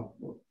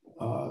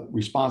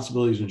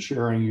responsibilities and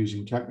sharing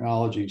using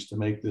technologies to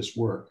make this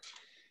work.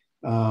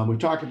 We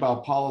talked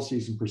about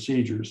policies and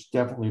procedures,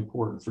 definitely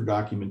important for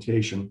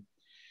documentation,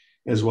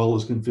 as well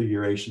as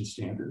configuration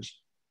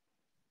standards.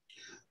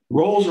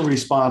 Roles and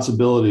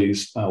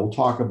responsibilities, we'll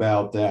talk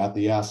about that.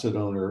 The asset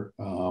owner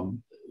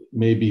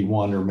may be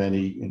one or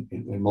many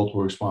in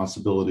multiple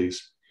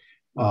responsibilities.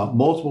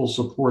 Multiple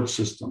support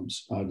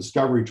systems,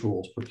 discovery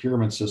tools,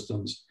 procurement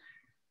systems,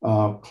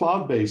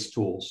 cloud-based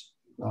tools.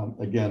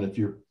 Again, if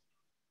you're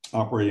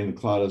operating in the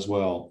cloud as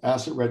well,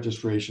 asset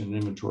registration and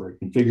inventory,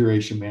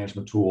 configuration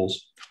management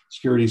tools,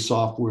 security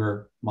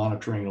software,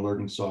 monitoring,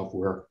 alerting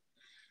software.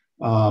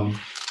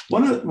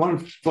 One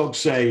folks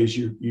say is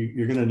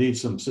you're going to need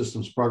some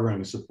systems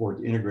programming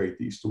support to integrate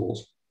these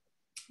tools,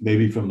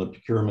 maybe from the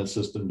procurement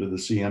system to the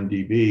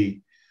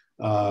CMDB.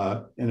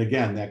 And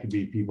again, that could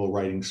be people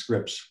writing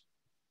scripts.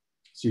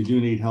 So you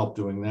do need help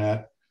doing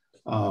that.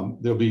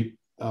 There'll be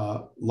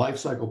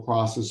lifecycle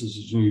processes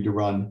that you need to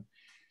run.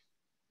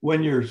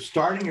 When you're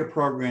starting your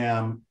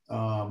program,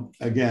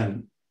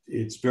 again,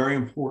 it's very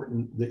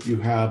important that you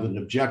have an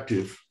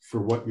objective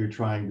for what you're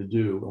trying to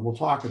do. And we'll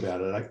talk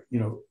about it.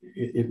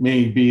 It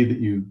may be that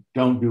you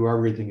don't do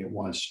everything at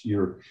once.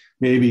 You're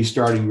maybe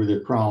starting with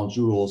your crown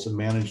jewels and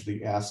manage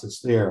the assets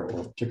there,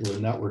 or a particular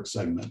network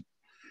segment.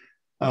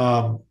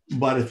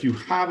 But if you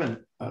haven't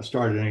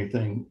started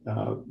anything,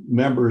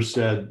 members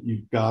said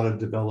you've got to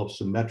develop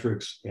some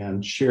metrics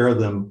and share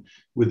them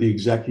with the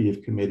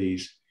executive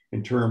committees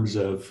in terms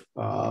of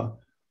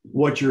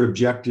what your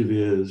objective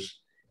is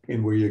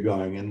and where you're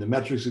going. And the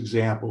metrics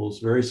examples,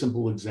 very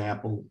simple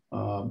example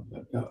of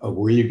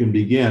where you can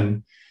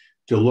begin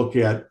to look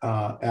at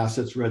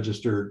assets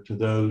registered to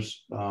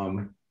those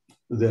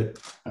that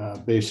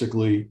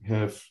basically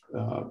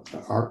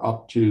are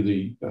up to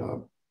the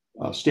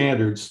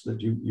standards that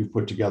you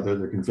put together,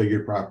 they're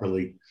configured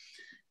properly,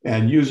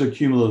 and use a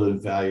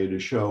cumulative value to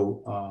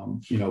show,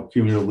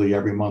 cumulatively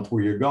every month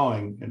where you're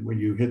going. And when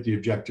you hit the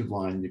objective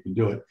line, you can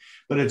do it.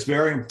 But it's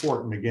very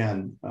important,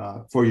 again,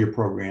 for your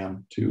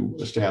program to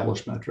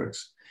establish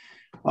metrics.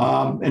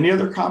 Any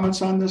other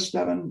comments on this,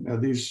 Devin? Are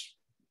these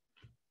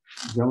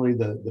generally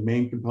the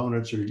main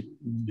components, or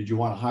did you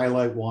want to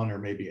highlight one or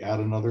maybe add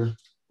another?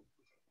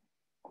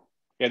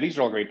 Yeah, these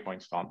are all great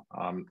points, Tom.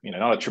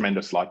 Not a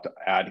tremendous lot to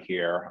add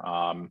here.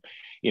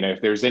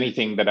 If there's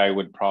anything that I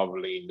would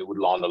probably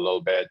noodle on a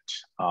little bit,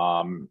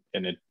 and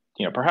it,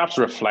 perhaps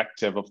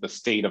reflective of the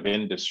state of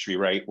industry,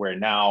 right? Where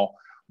now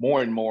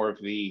more and more of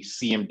the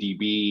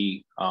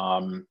CMDB,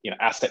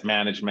 asset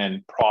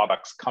management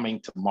products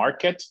coming to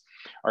market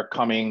are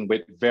coming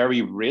with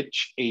very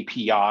rich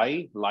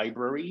API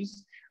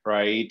libraries,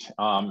 right?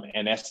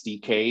 And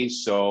SDKs.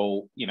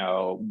 So,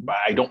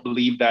 I don't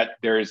believe that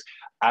there's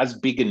as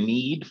big a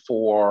need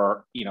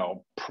for,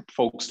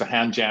 folks to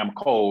hand jam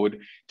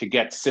code to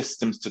get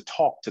systems to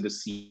talk to the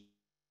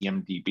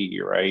CMDB,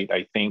 right?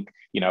 I think,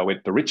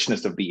 with the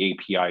richness of the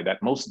API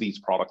that most of these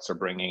products are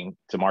bringing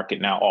to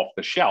market now off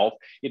the shelf,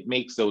 it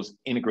makes those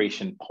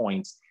integration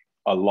points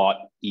a lot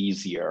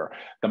easier.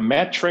 The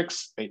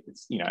metrics,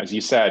 it's, as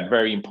you said,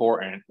 very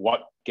important.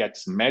 What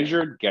gets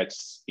measured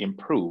gets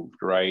improved,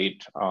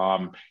 right?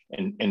 And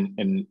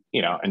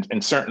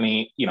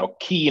certainly,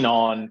 keying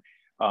on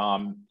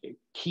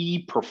key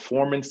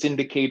performance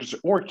indicators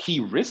or key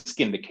risk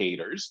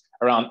indicators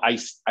around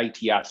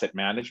IT asset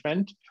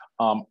management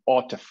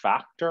ought to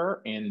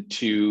factor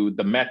into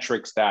the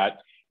metrics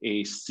that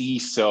a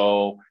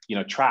CISO,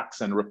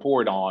 tracks and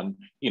report on,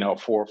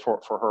 for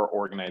her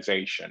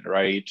organization,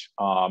 right?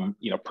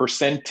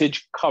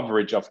 Percentage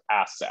coverage of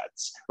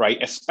assets, right?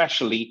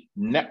 Especially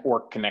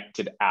network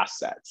connected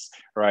assets,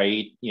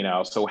 right?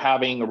 So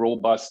having a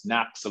robust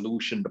NAC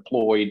solution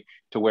deployed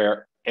to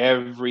where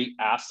every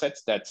asset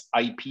that's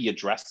IP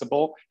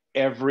addressable,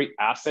 every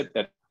asset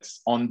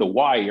that's on the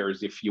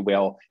wires, if you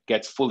will,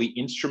 gets fully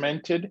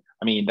instrumented.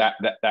 I mean,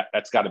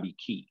 that's got to be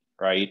key,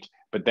 right?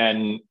 But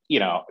then,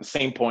 at the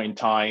same point in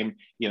time,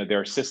 there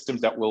are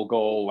systems that will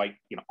go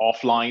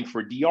offline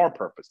for DR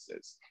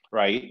purposes,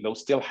 right?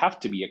 Those still have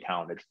to be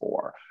accounted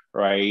for,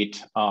 right?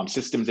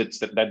 Systems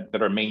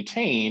that are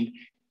maintained,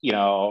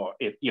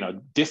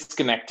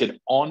 disconnected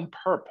on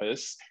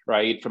purpose,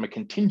 right? From a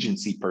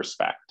contingency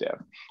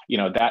perspective,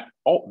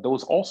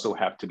 those also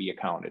have to be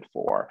accounted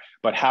for.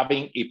 But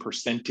having a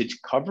percentage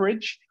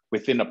coverage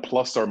within a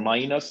plus or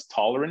minus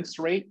tolerance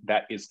rate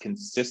that is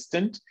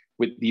consistent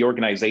with the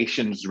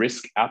organization's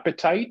risk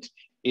appetite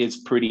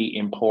is pretty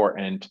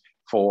important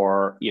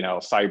for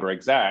cyber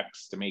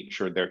execs to make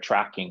sure they're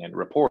tracking and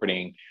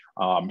reporting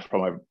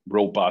from a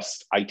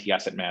robust IT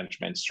asset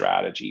management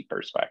strategy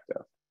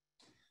perspective.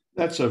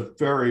 That's a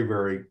very,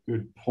 very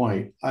good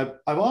point. I've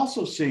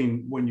also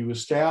seen when you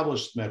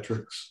establish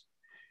metrics,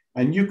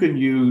 and you can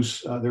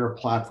use, there are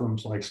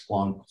platforms like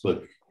Splunk,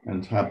 Click,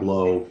 and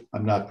Tableau.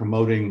 I'm not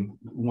promoting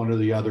one or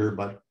the other,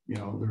 but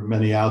there are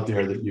many out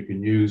there that you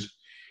can use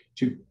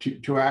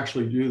to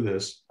actually do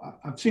this.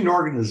 I've seen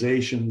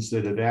organizations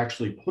that have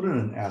actually put in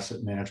an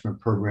asset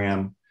management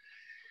program,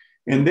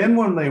 and then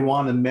when they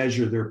want to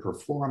measure their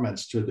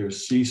performance to their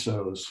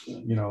CISOs,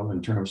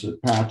 in terms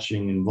of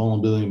patching and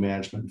vulnerability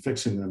management and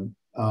fixing them,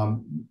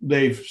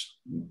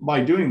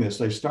 by doing this,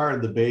 they've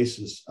started the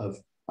basis of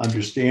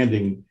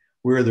understanding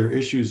where their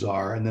issues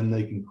are, and then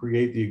they can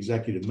create the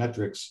executive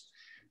metrics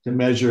to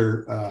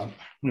measure,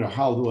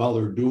 how well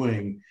they're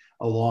doing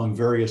along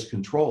various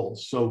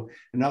controls. So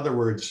in other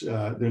words,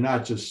 they're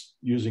not just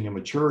using a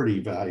maturity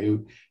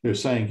value. They're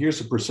saying, here's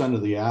a percent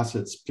of the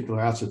assets, particular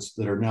assets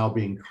that are now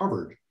being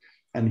covered,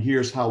 and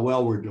here's how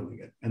well we're doing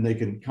it. And they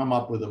can come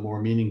up with a more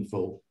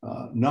meaningful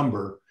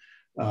number,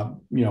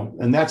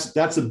 and that's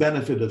the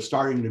benefit of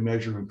starting to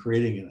measure and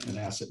creating an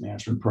asset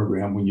management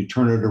program when you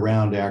turn it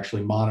around to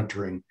actually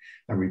monitoring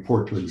and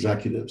report to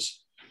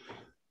executives.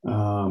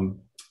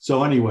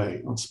 So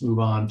anyway, let's move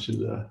on to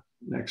the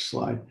next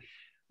slide.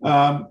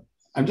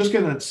 I'm just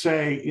going to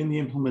say in the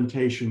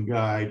implementation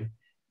guide,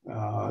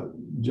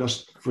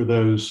 just for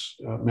those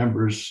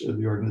members of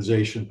the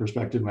organization,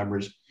 prospective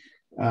members,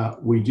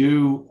 we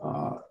do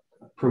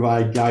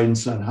provide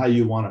guidance on how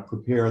you want to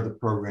prepare the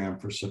program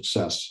for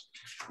success.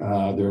 There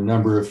are a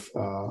number of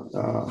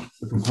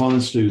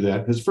components to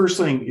that. Because first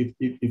thing,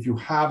 if you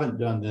haven't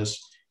done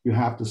this, you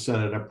have to set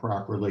it up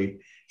properly.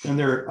 And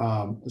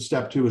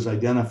step 2 is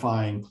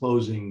identifying,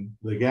 closing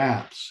the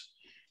gaps.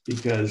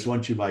 Because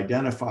once you've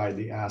identified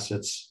the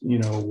assets,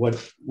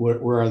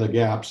 where are the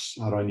gaps?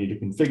 How do I need to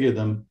configure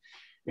them?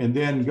 And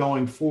then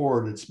going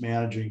forward, it's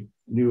managing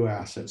new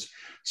assets.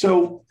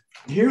 So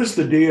here's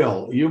the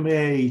deal. You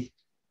may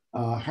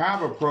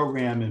have a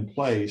program in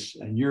place,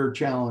 and your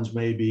challenge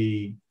may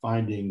be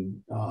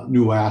finding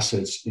new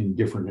assets in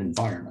different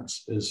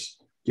environments, as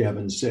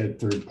Gavin said,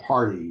 third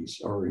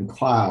parties or in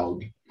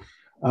cloud.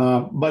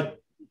 But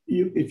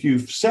if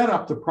you've set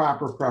up the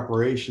proper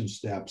preparation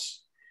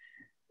steps,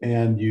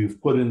 and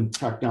you've put in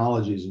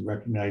technologies and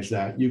recognize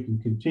that, you can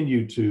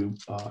continue to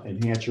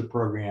enhance your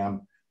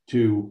program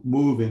to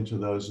move into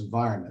those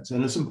environments.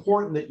 And it's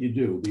important that you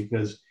do,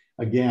 because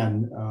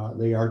again,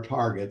 they are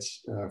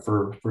targets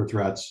for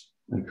threats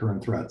and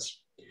current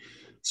threats.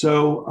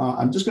 So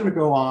I'm just going to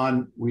go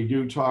on. We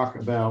do talk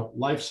about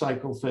life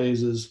cycle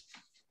phases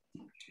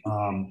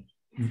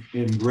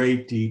in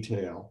great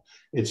detail.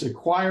 It's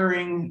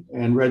acquiring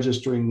and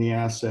registering the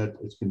asset.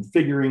 It's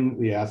configuring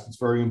the asset. It's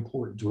very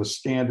important to a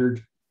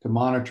standard, to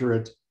monitor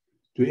it,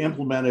 to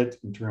implement it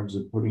in terms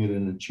of putting it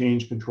in a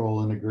change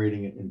control,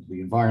 integrating it into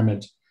the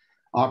environment,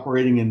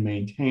 operating and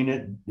maintain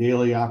it,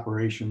 daily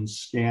operations,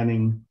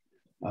 scanning,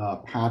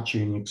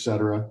 patching, et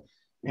cetera.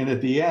 And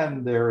at the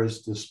end, there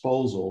is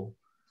disposal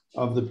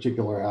of the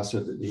particular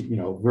asset,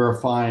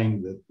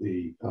 verifying that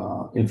the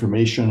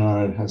information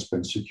on it has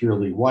been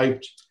securely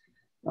wiped.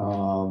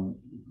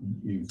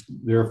 You've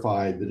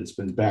verified that it's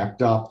been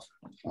backed up,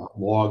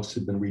 logs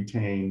have been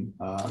retained.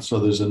 So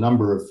there's a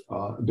number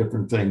of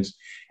different things.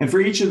 And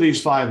for each of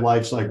these 5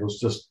 life cycles,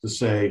 just to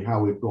say how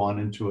we've gone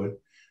into it,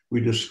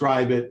 we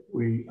describe it,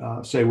 we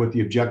say what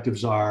the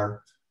objectives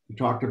are. We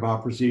talked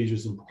about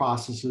procedures and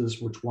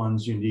processes, which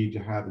ones you need to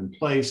have in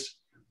place,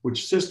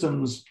 which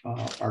systems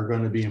are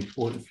going to be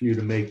important for you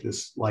to make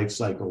this life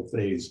cycle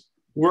phase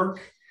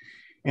work.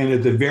 And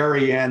at the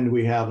very end,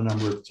 we have a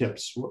number of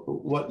tips.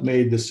 What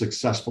made this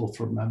successful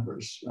for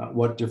members?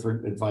 What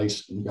different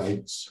advice and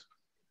guidance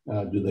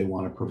do they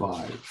want to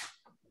provide?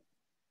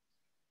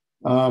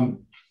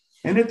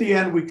 And at the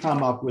end, we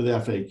come up with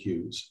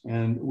FAQs.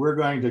 And we're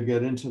going to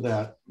get into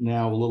that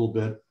now a little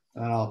bit.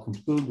 And I'll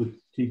conclude with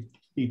key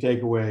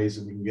takeaways,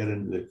 and we can get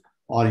into the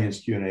audience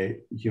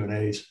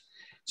Q&As.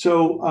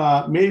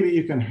 So maybe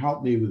you can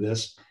help me with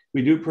this.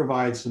 We do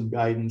provide some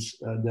guidance,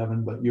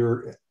 Devin, but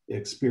your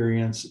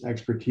experience,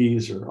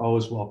 expertise are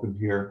always welcome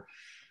here.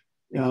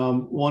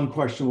 One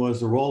question was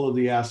the role of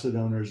the asset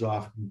owner is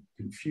often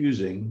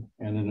confusing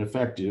and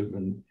ineffective.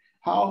 And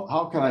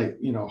how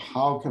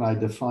can I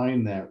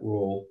define that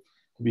role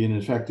to be an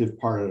effective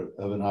part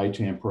of an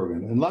ITAM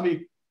program? And let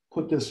me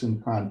put this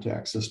in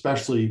context,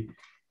 especially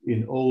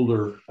in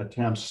older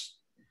attempts,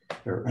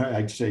 or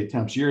I'd say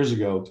attempts years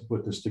ago to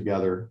put this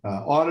together.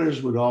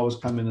 Auditors would always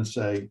come in and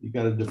say, you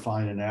got to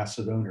define an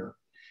asset owner.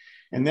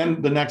 And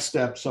then the next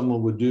step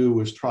someone would do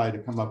was try to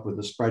come up with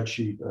a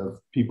spreadsheet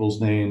of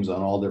people's names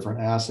on all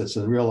different assets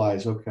and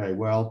realize, okay,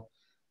 well,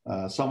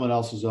 someone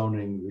else is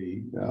owning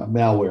the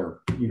malware,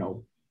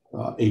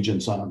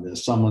 agents on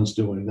this, someone's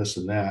doing this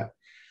and that.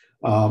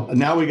 And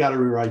now we got to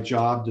rewrite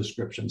job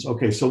descriptions.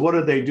 Okay, so what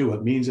do they do?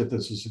 It means that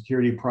there's a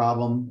security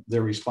problem,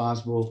 they're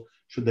responsible.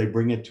 Should they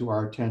bring it to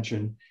our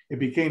attention? It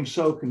became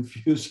so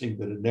confusing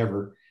that it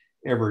never,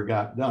 ever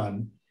got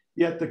done.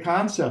 Yet the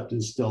concept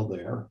is still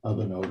there of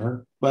an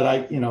owner,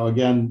 but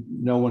again,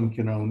 no one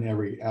can own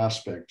every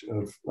aspect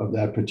of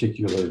that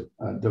particular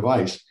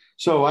device.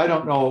 So I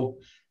don't know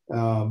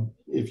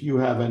if you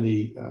have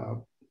any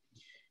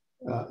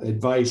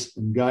advice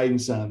and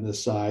guidance on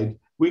this side.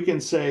 We can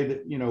say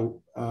that,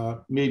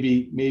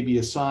 maybe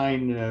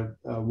assign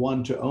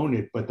one to own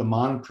it, but the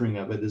monitoring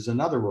of it is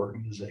another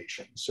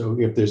organization. So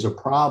if there's a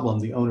problem,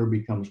 the owner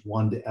becomes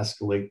one to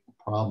escalate the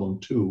problem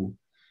to,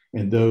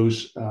 and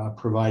those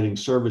providing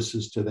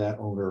services to that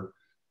owner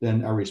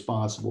then are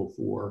responsible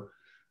for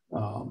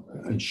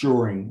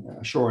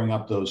shoring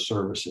up those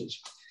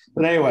services.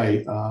 But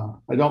anyway,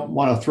 I don't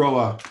want to throw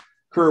a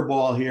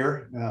curveball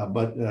here,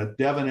 but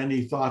Devin,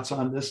 any thoughts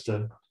on this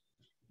to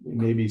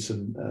maybe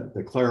some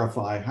to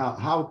clarify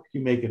how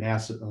you make an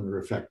asset owner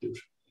effective?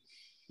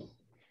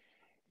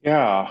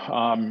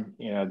 Yeah,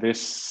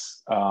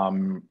 this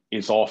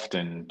is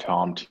often,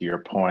 Tom, to your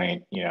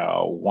point,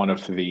 one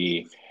of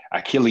the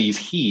Achilles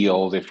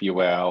heels, if you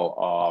will,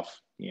 of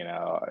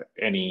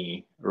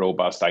any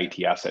robust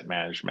IT asset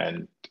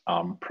management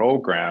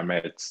program.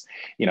 It's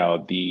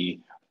the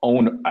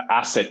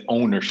asset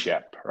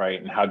ownership,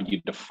 right? And how do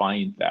you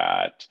define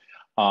that?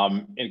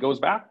 It goes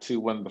back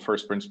to one of the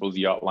first principles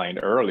you outlined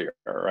earlier,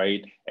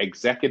 right?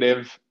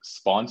 Executive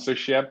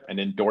sponsorship and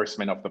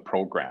endorsement of the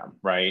program,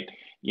 right?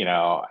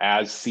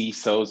 As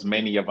CISOs,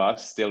 many of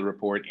us still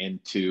report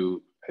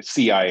into a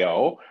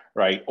CIO,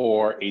 right?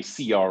 Or a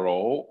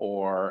CRO,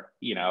 or,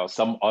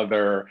 some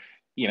other,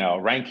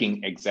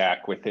 ranking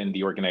exec within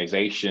the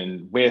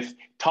organization with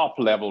top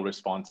level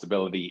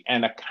responsibility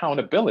and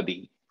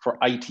accountability for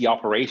IT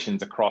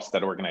operations across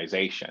that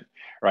organization,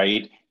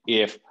 right?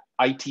 If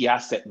IT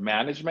asset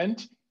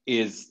management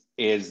is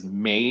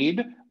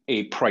made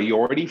a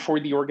priority for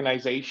the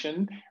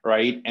organization,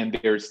 right? And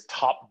there's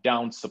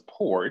top-down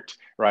support,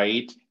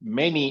 right?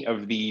 Many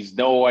of these,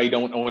 no, I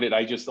don't own it.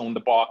 I just own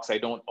the box. I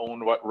don't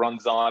own what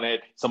runs on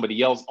it.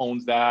 Somebody else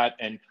owns that.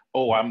 And,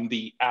 oh, I'm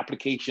the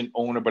application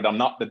owner, but I'm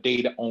not the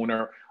data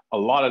owner. A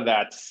lot of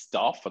that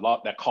stuff,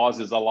 that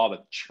causes a lot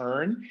of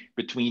churn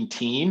between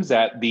teams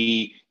at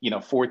the,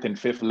 fourth and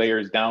fifth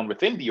layers down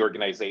within the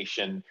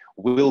organization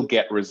will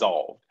get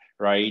resolved.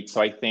 Right. So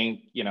I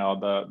think,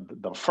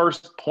 the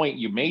first point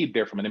you made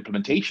there from an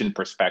implementation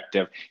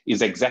perspective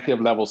is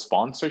executive level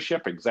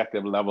sponsorship,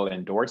 executive level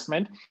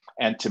endorsement,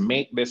 and to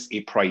make this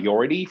a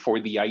priority for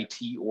the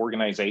IT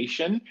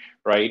organization,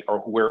 right, or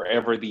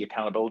wherever the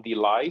accountability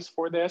lies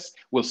for this,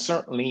 will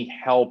certainly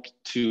help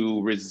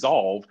to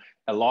resolve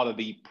a lot of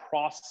the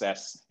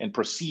process and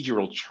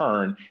procedural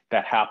churn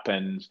that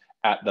happens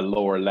at the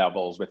lower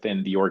levels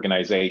within the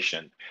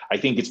organization. I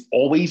think it's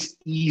always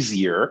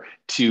easier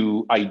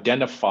to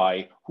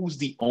identify who's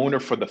the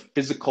owner for the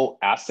physical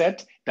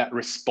asset that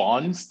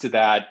responds to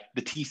the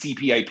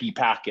TCP/IP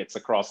packets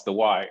across the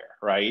wire,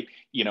 right?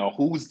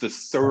 Who's the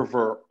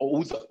server,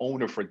 who's the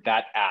owner for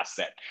that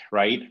asset,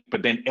 right?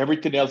 But then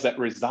everything else that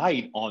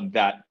reside on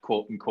that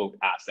quote unquote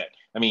asset.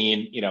 I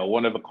mean,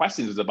 one of the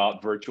questions is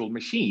about virtual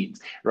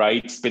machines,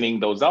 right? Spinning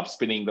those up,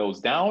 spinning those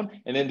down,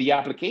 and then the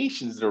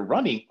applications that are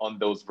running on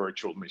those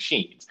virtual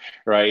machines,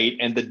 right?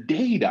 And the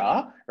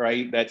data,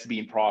 right, that's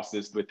being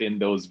processed within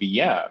those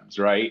VMs,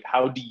 right?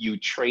 How do you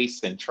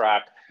trace and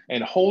track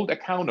and hold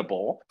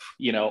accountable,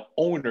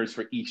 owners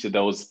for each of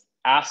those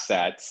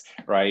assets,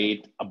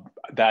 right,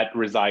 that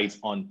resides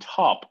on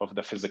top of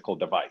the physical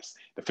device?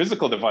 The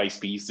physical device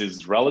piece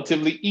is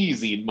relatively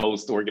easy in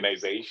most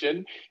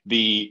organizations.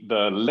 The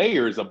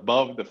layers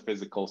above the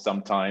physical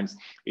sometimes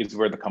is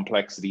where the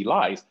complexity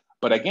lies.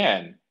 But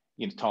again,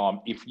 Tom,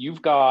 if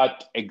you've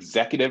got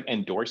executive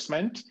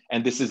endorsement,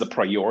 and this is a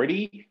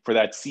priority for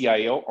that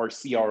CIO or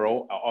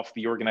CRO of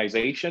the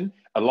organization,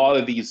 a lot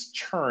of these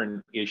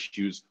churn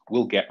issues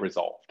will get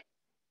resolved.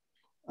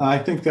 I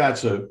think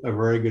that's a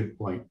very good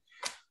point.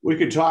 We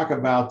could talk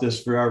about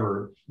this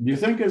forever. Do you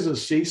think as a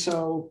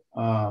CISO,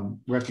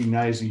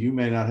 recognizing you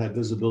may not have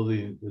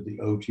visibility into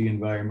the OT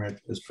environment,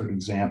 as for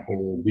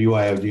example,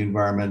 BYOD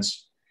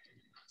environments,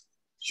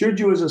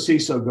 Should you as a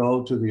CISO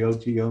go to the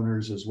OT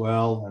owners as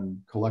well and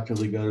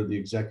collectively go to the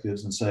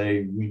executives and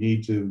say, we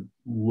need to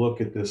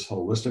look at this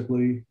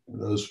holistically,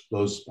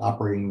 those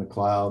operating in the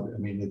cloud? I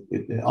mean,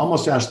 it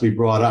almost has to be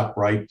brought up,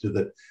 right, to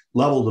the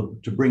level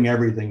to bring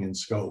everything in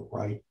scope,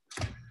 right?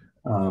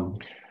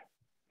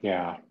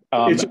 Yeah.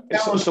 It's a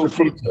challenge for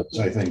CISOs,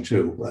 I think,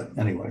 too, but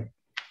anyway,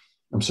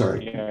 I'm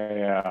sorry.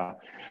 Yeah.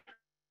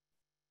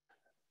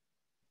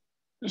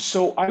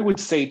 So I would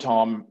say,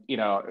 Tom,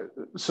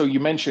 so you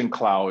mentioned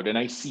cloud, and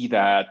I see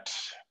that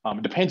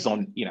it depends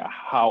on,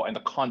 how and the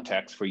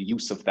context for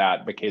use of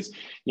that, because,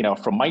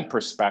 from my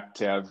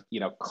perspective,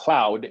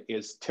 cloud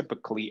is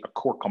typically a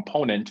core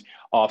component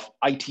of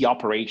IT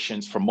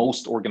operations for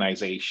most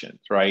organizations,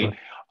 right?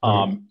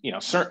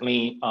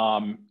 Certainly,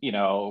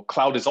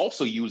 cloud is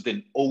also used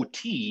in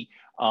OT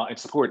and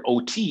support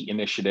OT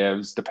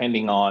initiatives,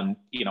 depending on,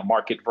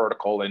 market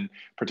vertical and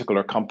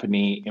particular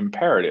company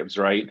imperatives,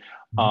 right?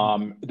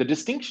 The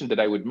distinction that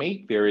I would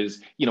make there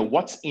is,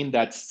 what's in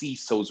that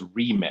CISO's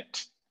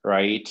remit,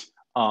 right?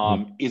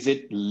 Is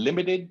it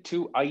limited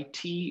to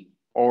IT,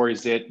 or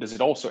does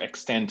it also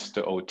extend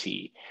to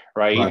OT,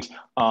 right?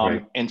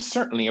 And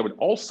certainly I would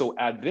also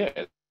add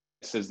this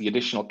as the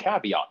additional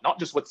caveat, not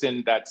just what's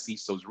in that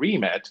CISO's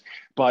remit,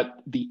 but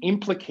the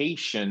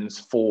implications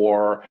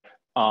for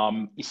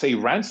say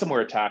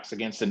ransomware attacks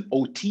against an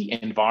OT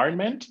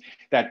environment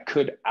that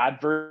could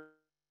adversely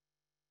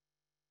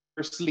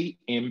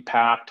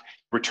impact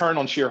return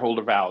on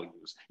shareholder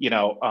values,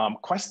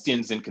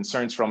 questions and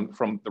concerns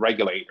from the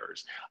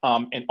regulators,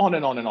 and on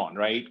and on and on,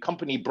 right?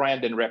 Company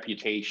brand and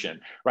reputation,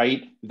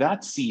 right?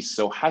 That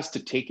CISO has to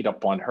take it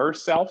upon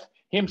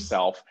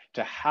himself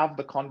to have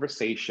the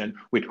conversation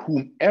with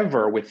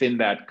whomever within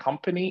that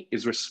company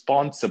is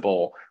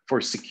responsible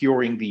for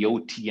securing the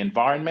OT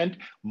environment,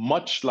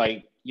 much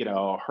like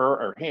her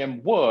or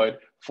him would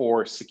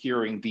for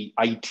securing the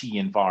IT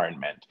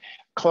environment.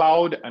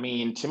 Cloud, I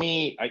mean, to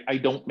me, I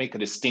don't make a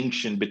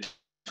distinction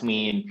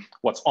between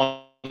what's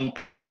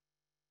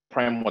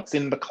on-prem, what's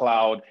in the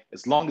cloud,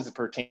 as long as it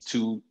pertains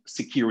to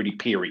security,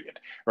 period,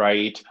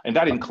 right? And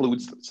that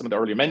includes some of the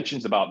earlier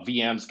mentions about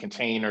VMs,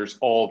 containers,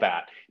 all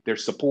that. They're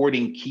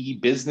supporting key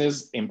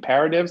business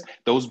imperatives.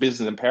 Those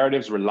business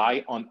imperatives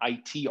rely on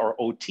IT or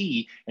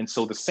OT, and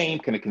so the same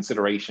kind of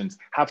considerations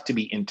have to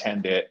be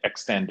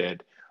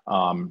extended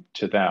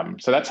to them.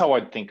 So that's how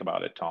I'd think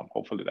about it, Tom.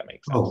 Hopefully that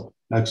makes sense. Oh,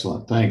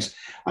 excellent. Thanks.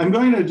 I'm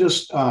going to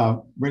just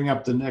bring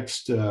up the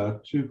next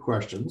two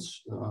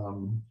questions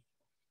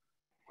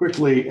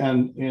quickly.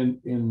 And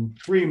in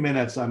 3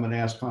 minutes, I'm going to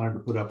ask Connor to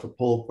put up the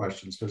poll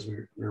questions because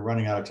we're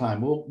running out of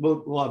time.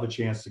 We'll have a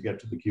chance to get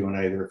to the Q&A.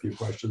 There are a few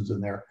questions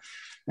in there.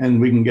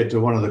 And we can get to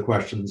one of the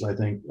questions, I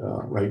think,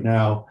 right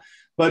now.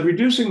 But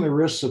reducing the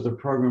risks that the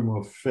program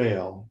will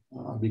fail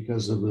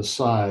because of the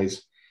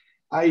size.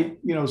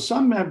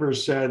 Some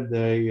members said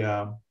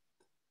I'll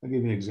give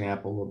you an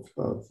example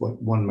of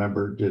what one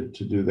member did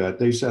to do that.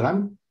 They said,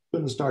 I'm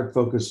going to start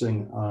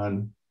focusing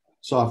on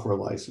software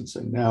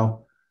licensing.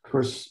 Now, of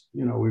course,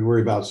 we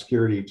worry about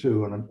security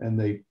too, and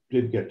they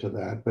did get to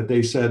that. But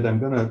they said,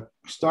 I'm going to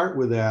start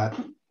with that,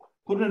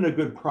 put in a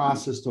good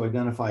process to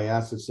identify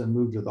assets and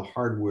move to the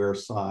hardware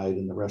side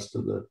and the rest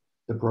of the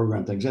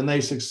program things. And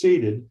they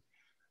succeeded.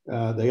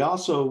 They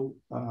also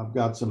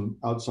got some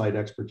outside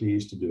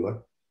expertise to do it.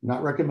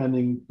 Not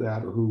recommending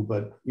that or who,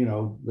 but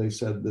they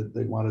said that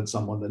they wanted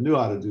someone that knew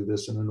how to do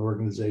this in an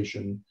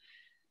organization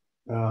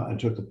and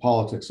took the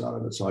politics out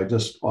of it. So I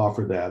just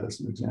offered that as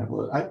an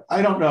example.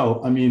 I don't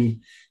know. I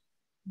mean,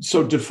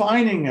 so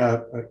defining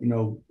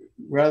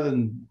rather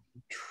than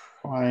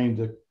trying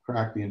to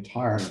crack the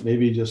entire,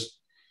 maybe just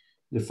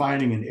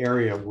defining an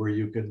area where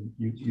you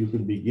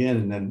can begin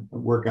and then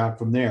work out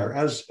from there,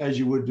 as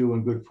you would do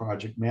in good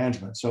project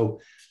management. So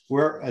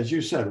where, as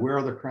you said, where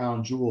are the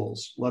crown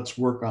jewels? Let's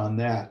work on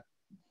that.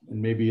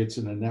 And maybe it's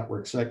in a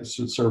network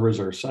servers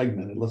are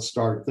segmented. Let's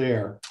start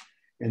there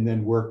and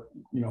then work,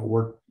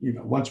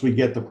 once we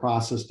get the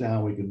process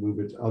down, we can move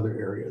it to other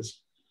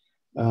areas.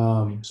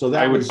 So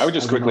that I would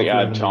just quickly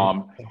add,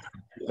 Tom,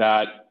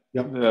 that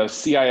the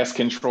CIS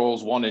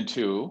controls 1 and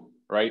 2,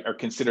 right, are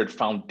considered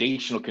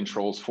foundational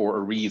controls for a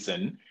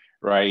reason,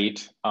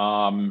 right?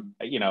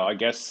 I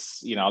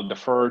guess, I'll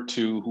defer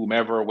to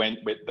whomever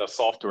went with the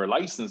software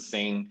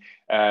licensing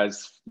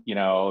as,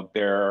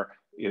 their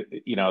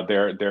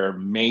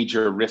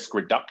major risk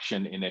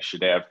reduction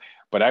initiative.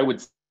 But I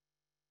would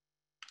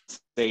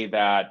say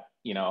that,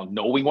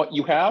 knowing what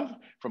you have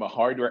from a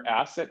hardware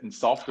asset and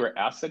software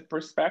asset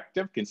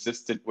perspective,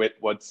 consistent with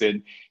what's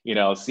in,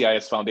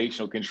 CIS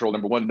foundational control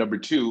number 1, number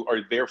 2,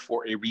 are there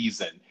for a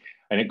reason.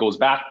 And it goes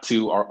back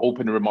to our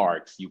open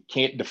remarks. You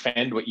can't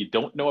defend what you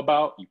don't know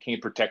about. You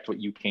can't protect what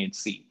you can't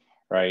see,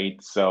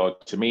 right? So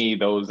to me,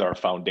 those are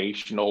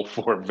foundational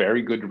for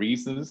very good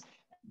reasons.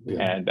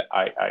 Yeah. And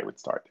I would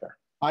start there.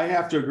 I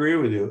have to agree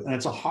with you. And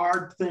it's a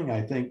hard thing,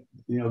 I think,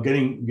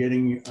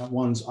 getting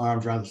one's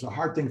arms around. It's a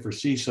hard thing for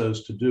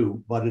CISOs to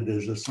do, but it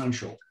is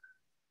essential.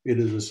 It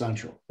is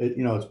essential.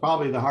 It's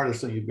probably the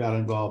hardest thing. You've got to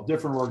involve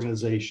different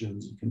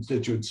organizations and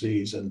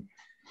constituencies and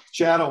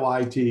shadow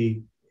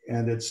IT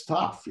and it's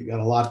tough. You got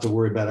a lot to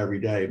worry about every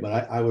day,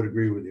 but I would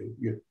agree with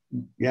you.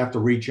 You have to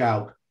reach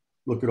out,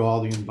 look at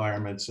all the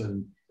environments,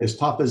 and as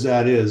tough as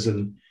that is,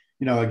 and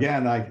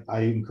again,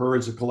 I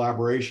encourage the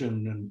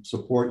collaboration and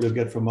support you'll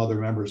get from other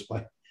members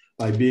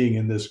by being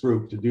in this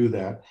group to do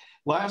that.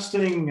 Last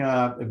thing,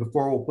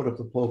 before we'll put up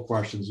the poll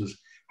questions, is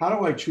how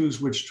do I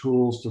choose which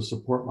tools to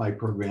support my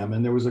program?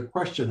 And there was a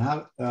question,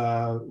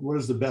 what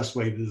is the best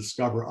way to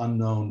discover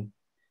unknown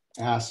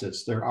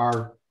assets? There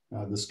are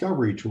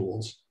discovery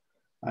tools.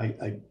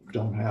 I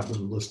don't have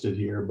them listed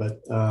here,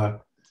 but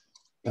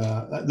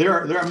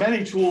there are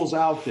many tools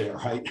out there,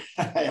 right?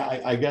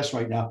 I guess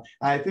right now.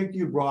 I think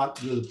you brought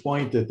to the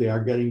point that they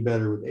are getting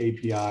better with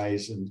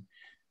APIs and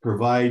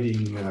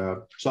providing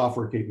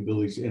software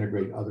capabilities to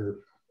integrate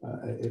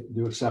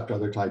to accept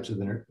other types of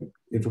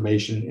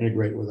information and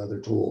integrate with other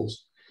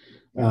tools.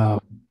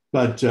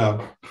 But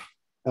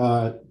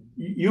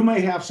you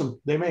may have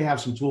they may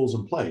have some tools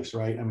in place,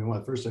 right? I mean, one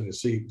of the first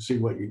things is see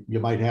what you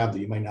might have that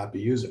you might not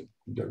be using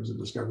in terms of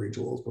discovery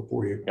tools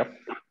before you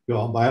go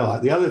out and buy a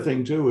lot. The other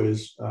thing too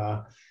is,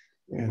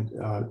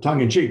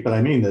 tongue in cheek, but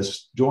I mean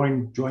this,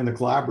 join the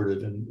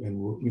collaborative and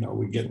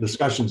we get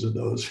discussions of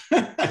those.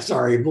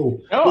 Sorry.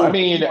 I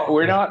mean,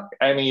 we're not,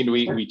 I mean,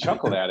 we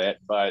chuckled at it,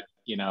 but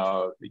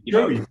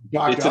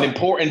it's an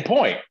important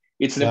point.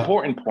 It's an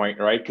important point,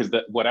 right? Because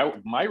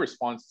my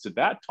response to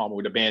that, Tom,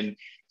 would have been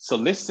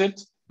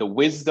solicit the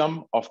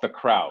wisdom of the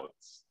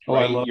crowds,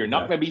 right? You're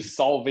not going to be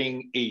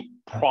solving a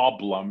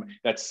problem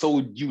that's so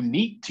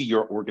unique to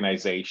your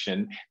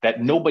organization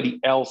that nobody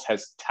else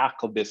has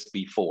tackled this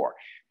before.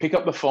 Pick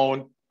up the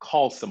phone,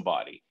 call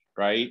somebody,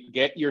 right?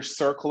 Get your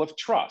circle of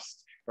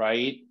trust,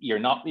 right? You're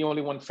not the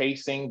only one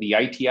facing the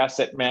IT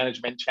asset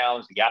management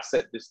challenge,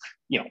 the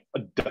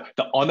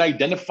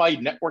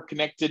unidentified network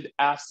connected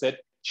asset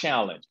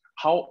challenge.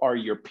 How are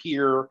your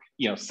peer,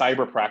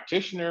 cyber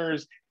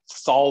practitioners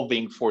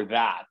solving for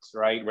that,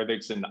 right? Whether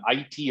it's an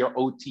IT or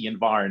OT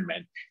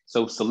environment.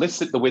 So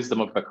solicit the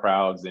wisdom of the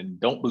crowds and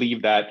don't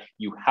believe that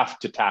you have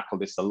to tackle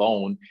this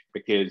alone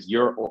because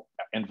your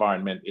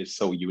environment is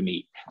so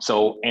unique.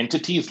 So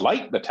entities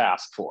like the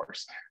task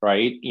force,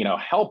 right,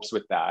 helps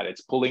with that.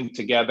 It's pulling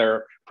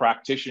together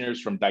practitioners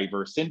from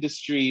diverse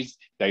industries,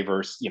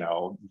 diverse,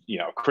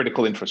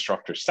 critical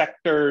infrastructure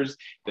sectors,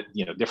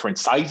 different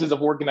sizes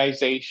of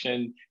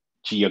organization,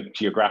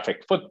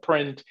 geographic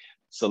footprint.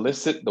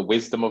 Solicit the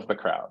wisdom of the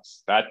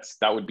crowds. That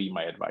would be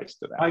my advice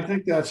to that. I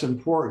think that's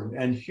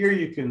important. And here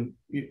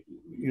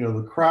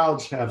the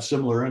crowds have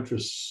similar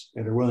interests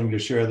and are willing to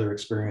share their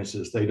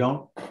experiences. They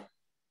don't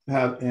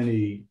have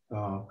any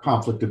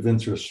conflict of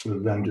interest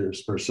with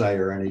vendors per se,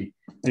 or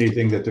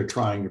anything that they're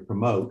trying to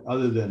promote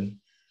other than,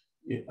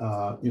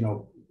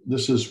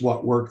 this is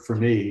what worked for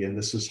me and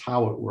this is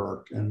how it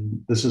worked and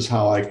this is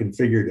how I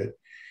configured it.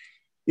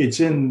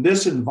 It's in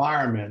this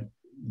environment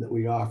that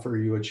we offer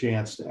you a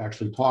chance to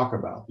actually talk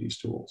about these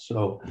tools.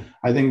 So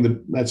I think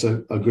that's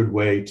a good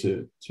way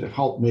to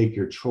help make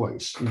your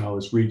choice,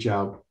 is reach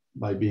out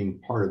by being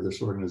part of this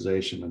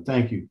organization. And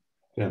thank you,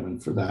 Kevin,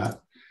 for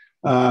that.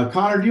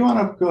 Connor, do you want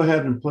to go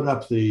ahead and put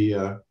up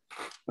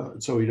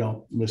so we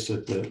don't miss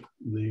it, there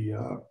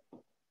you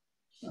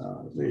go,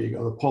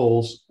 the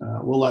polls.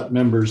 We'll let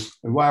members,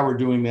 and while we're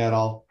doing that,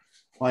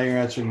 while you're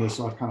answering this,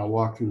 I'll kind of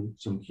walk through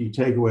some key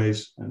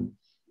takeaways, and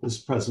this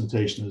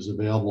presentation is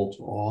available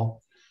to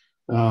all.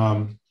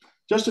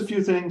 Just a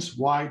few things.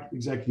 Why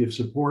executive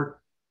support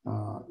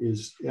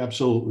is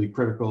absolutely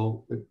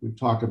critical. We've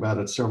talked about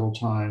it several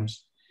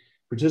times.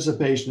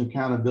 Participation,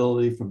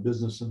 accountability from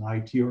business and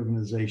IT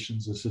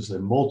organizations. This is a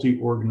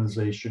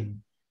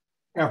multi-organization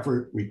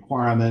effort,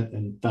 requirement,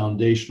 and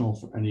foundational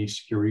for any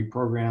security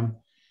program,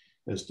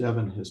 as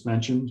Devin has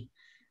mentioned.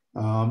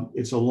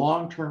 It's a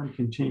long-term,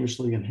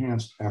 continuously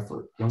enhanced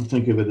effort. Don't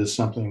think of it as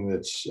something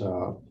that's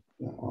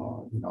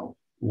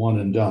one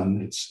and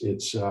done. It's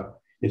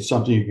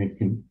something you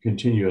can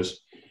continuous.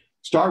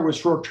 Start with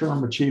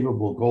short-term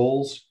achievable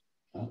goals.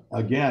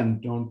 Again,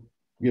 don't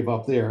give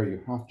up there. You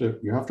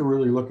have to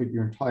really look at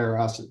your entire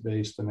asset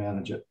base to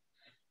manage it.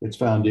 It's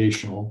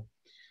foundational.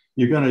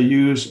 You're going to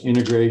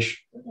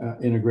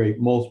integrate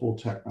multiple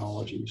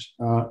technologies.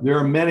 There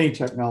are many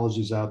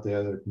technologies out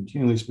there that are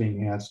continuously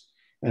being enhanced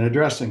and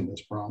addressing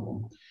this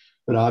problem.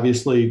 But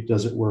obviously,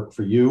 does it work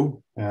for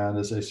you? And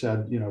as I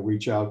said,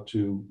 reach out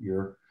to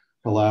your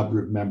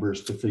collaborative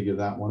members to figure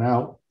that one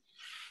out.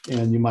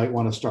 And you might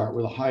want to start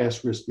with the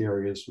highest risk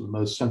areas, the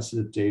most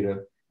sensitive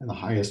data, and the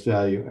highest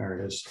value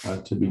areas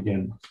to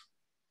begin.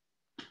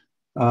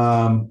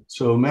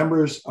 So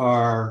members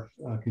are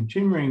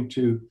continuing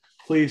to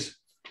please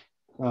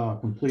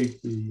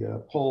complete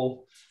the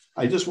poll.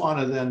 I just want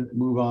to then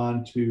move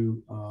on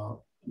to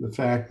the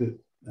fact that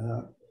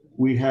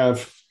we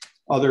have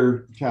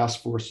other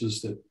task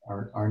forces that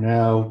are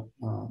now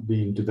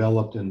being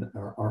developed and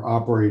are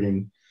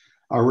operating,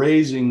 are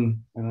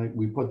raising, and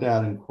we put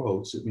that in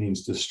quotes, it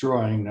means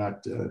destroying,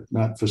 not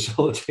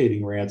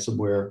facilitating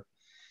ransomware.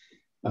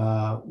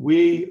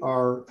 We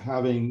are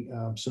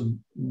having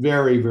some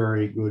very,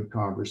 very good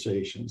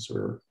conversations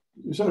where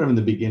sort of in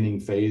the beginning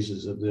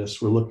phases of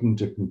this. We're looking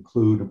to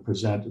conclude and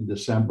present in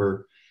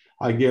December.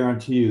 I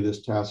guarantee you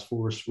this task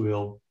force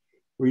will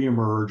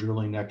reemerge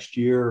early next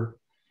year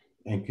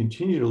and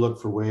continue to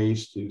look for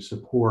ways to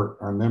support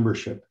our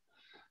membership.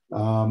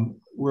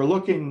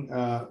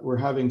 We're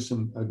having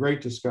some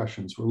great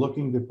discussions. We're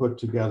looking to put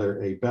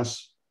together a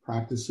best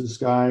practices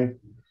guide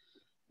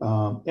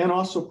and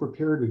also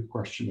prepared a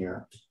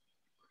questionnaire,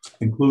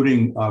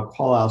 including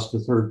call outs to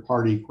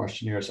third-party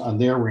questionnaires on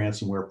their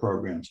ransomware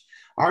programs.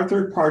 Our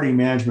third-party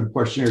management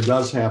questionnaire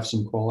does have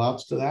some call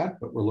outs to that,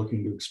 but we're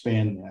looking to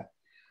expand that.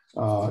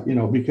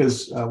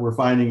 Because we're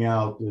finding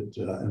out that,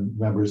 and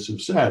members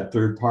have said,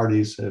 third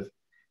parties have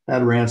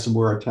had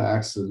ransomware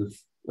attacks that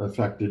have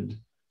affected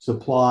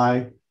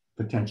supply,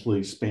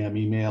 potentially spam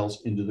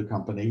emails into the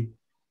company,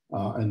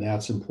 and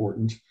that's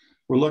important.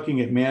 We're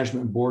looking at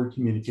management board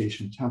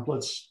communication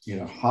templates.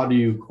 How do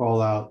you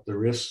call out the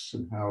risks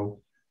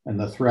and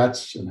the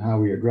threats and how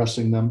we're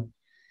addressing them?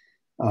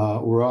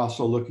 We're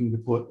also looking to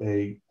put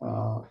a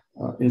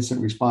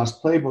incident response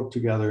playbook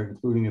together,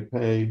 including a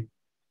pay,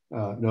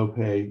 no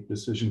pay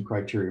decision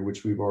criteria,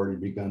 which we've already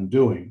begun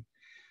doing.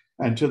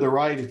 And to the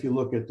right, if you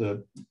look at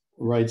the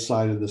right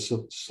side of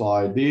the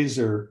slide,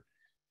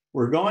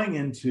 we're going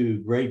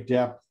into great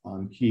depth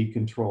on key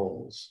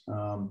controls,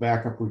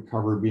 backup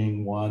recover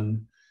being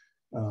one,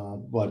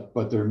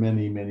 but there are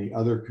many, many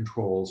other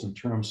controls in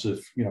terms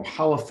of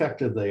how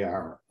effective they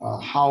are,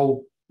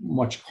 how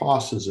much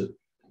cost does it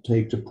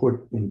take to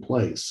put in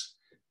place,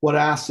 what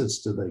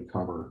assets do they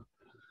cover,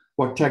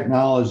 what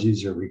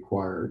technologies are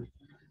required,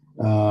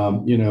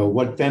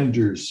 what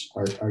vendors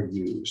are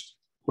used.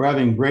 We're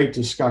having great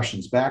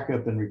discussions.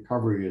 Backup and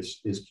recovery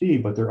is key,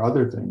 but there are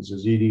other things.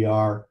 There's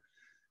EDR.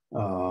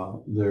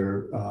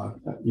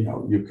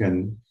 You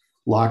can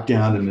lock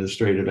down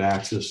administrative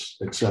access,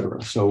 et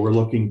cetera. So we're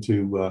looking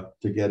to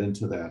get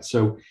into that.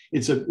 So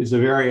it's a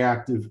very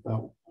active,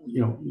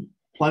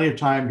 plenty of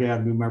time to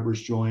have new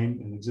members join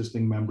and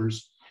existing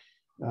members,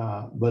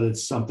 but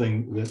it's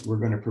something that we're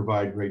going to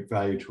provide great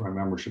value to our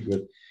membership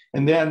with.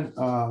 And then,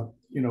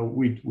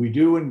 we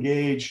do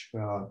engage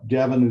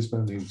Devin, who's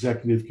been on the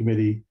executive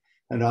committee,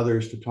 and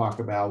others to talk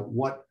about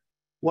what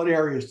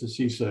areas the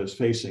CISO is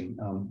facing.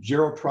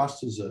 Zero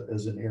trust is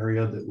an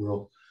area that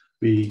we'll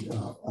be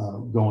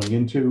going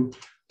into.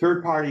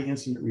 Third-party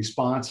incident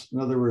response, in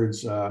other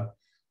words,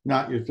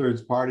 not your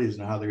third parties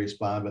and how they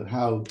respond, but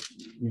how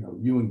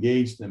you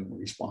engage them in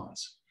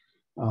response.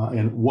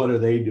 And what are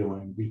they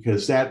doing?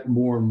 Because that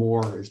more and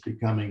more is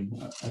becoming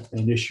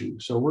an issue.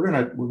 So we're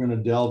gonna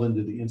delve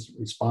into the incident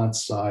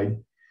response side,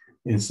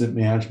 incident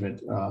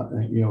management.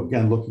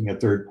 Again, looking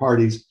at third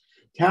parties.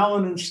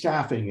 Talent and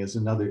staffing is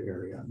another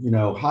area.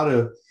 How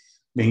to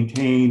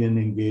maintain and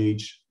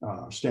engage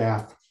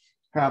staff,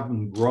 have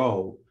them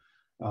grow.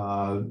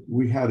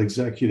 We had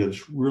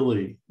executives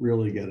really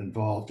get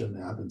involved in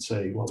that and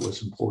say what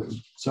was important.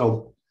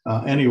 So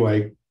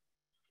anyway.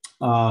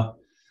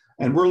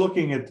 And we're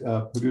looking at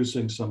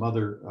producing some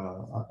other,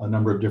 a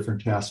number of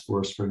different task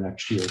force for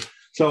next year.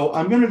 So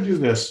I'm going to do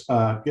this.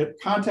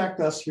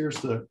 Contact us. Here's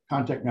the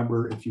contact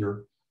number if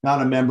you're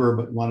not a member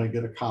but want to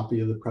get a copy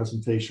of the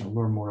presentation and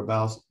learn more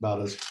about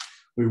us.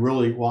 We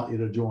really want you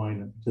to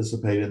join and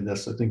participate in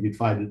this. I think you'd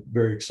find it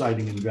very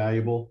exciting and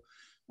valuable.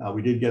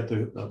 We did get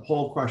the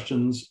poll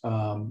questions.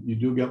 You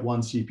do get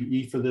one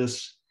CPE for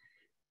this.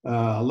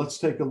 Let's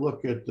take a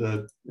look at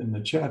in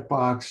the chat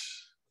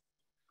box.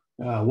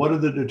 What are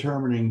the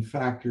determining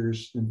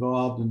factors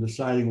involved in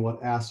deciding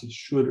what assets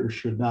should or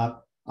should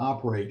not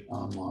operate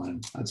online?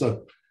 That's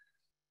a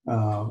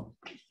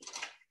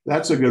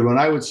good one.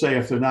 I would say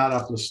if they're not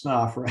up to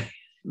snuff, right,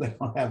 they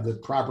don't have the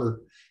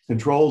proper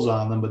controls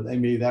on them, but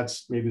maybe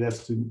that's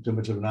too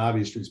much of an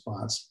obvious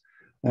response.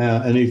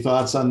 Any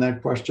thoughts on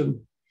that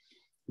question,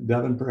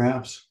 Devin,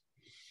 perhaps?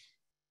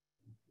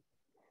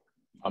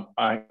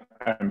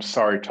 I'm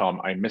sorry, Tom,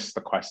 I missed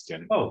the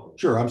question. Oh,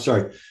 sure, I'm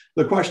sorry.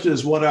 The question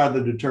is, what are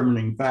the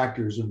determining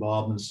factors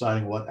involved in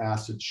deciding what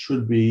assets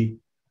should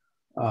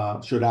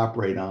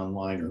operate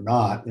online or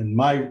not? And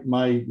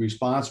my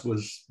response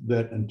was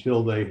that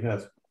until they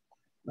have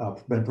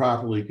been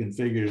properly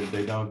configured,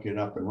 they don't get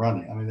up and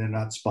running. I mean, they're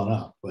not spun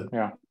up, but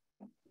yeah.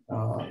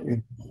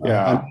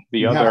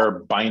 The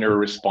other binary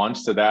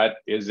response to that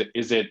is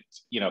it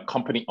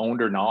company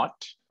owned or not,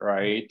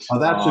 right?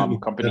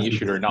 Company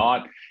issued or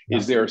not. Yeah.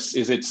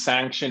 Is it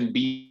sanctioned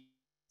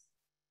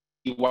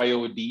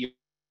BYOD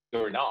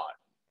or not,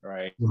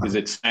 right? Is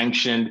it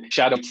sanctioned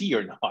shadow T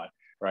or not,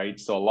 right?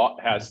 So a lot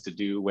has to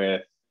do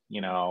with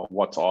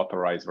what's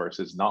authorized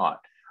versus not.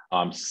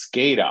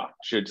 SCADA,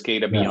 should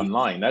SCADA be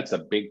online? That's a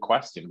big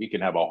question. We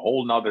can have a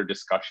whole nother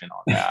discussion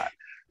on that.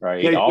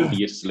 Right.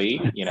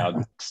 Obviously,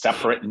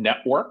 separate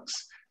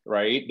networks,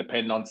 right,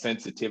 depending on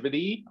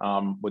sensitivity,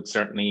 would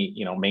certainly,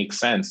 make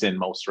sense in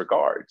most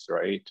regards,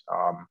 right?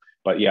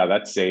 But yeah,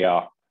 that's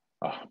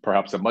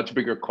perhaps a much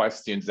bigger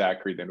question,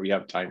 Zachary, than we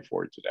have time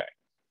for today.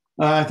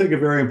 I think a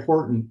very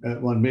important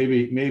one.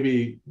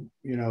 Maybe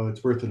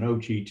it's worth an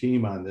OT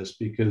team on this,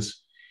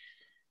 because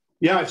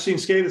Yeah, I've seen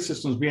SCADA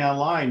systems be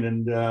online,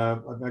 and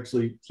I've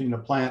actually seen a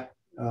plant,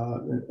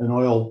 an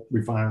oil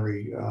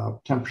refinery,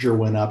 temperature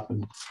went up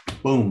and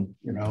boom,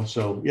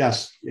 so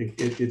yes,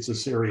 it's a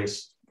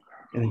serious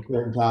and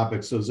important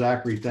topic. So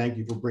Zachary, thank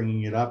you for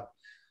bringing it up.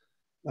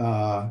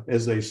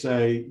 As they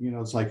say,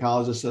 the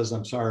psychologist says,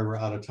 I'm sorry, we're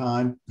out of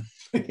time.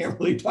 I can't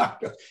really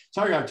talk.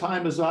 Sorry, our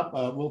time is up.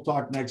 We'll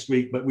talk next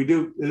week, but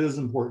it is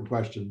an important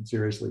question.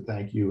 Seriously,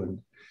 thank you. And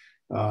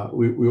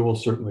we will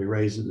certainly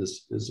raise it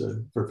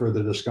for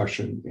further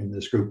discussion in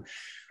this group.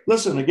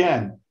 Listen,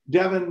 again,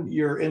 Devin,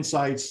 your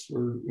insights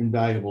were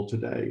invaluable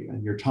today,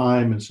 and your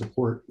time and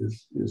support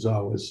is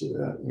always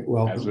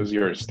welcome. As was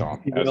yours,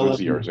 Tom. As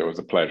was yours. It was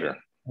a pleasure.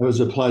 It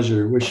was a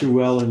pleasure. Wish you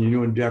well in your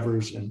new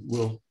endeavors, and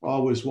we'll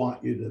always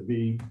want you to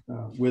be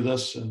with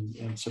us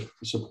and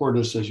support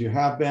us as you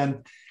have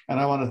been. And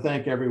I want to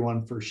thank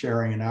everyone for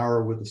sharing an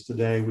hour with us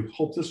today. We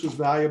hope this was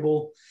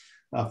valuable.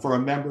 For our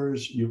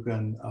members, you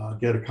can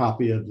get a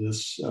copy of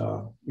this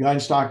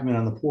guidance document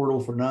on the portal.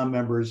 For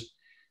non-members,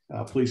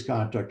 please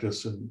contact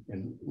us,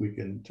 and we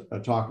can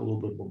talk a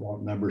little bit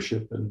about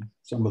membership and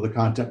some of the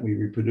content we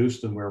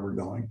reproduced and where we're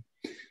going.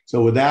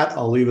 So with that,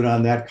 I'll leave it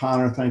on that.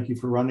 Connor, thank you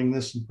for running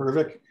this in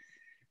Pervic.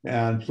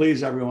 And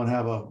please, everyone,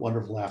 have a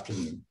wonderful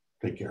afternoon.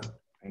 Take care.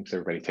 Thanks,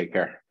 everybody. Take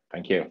care.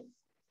 Thank you.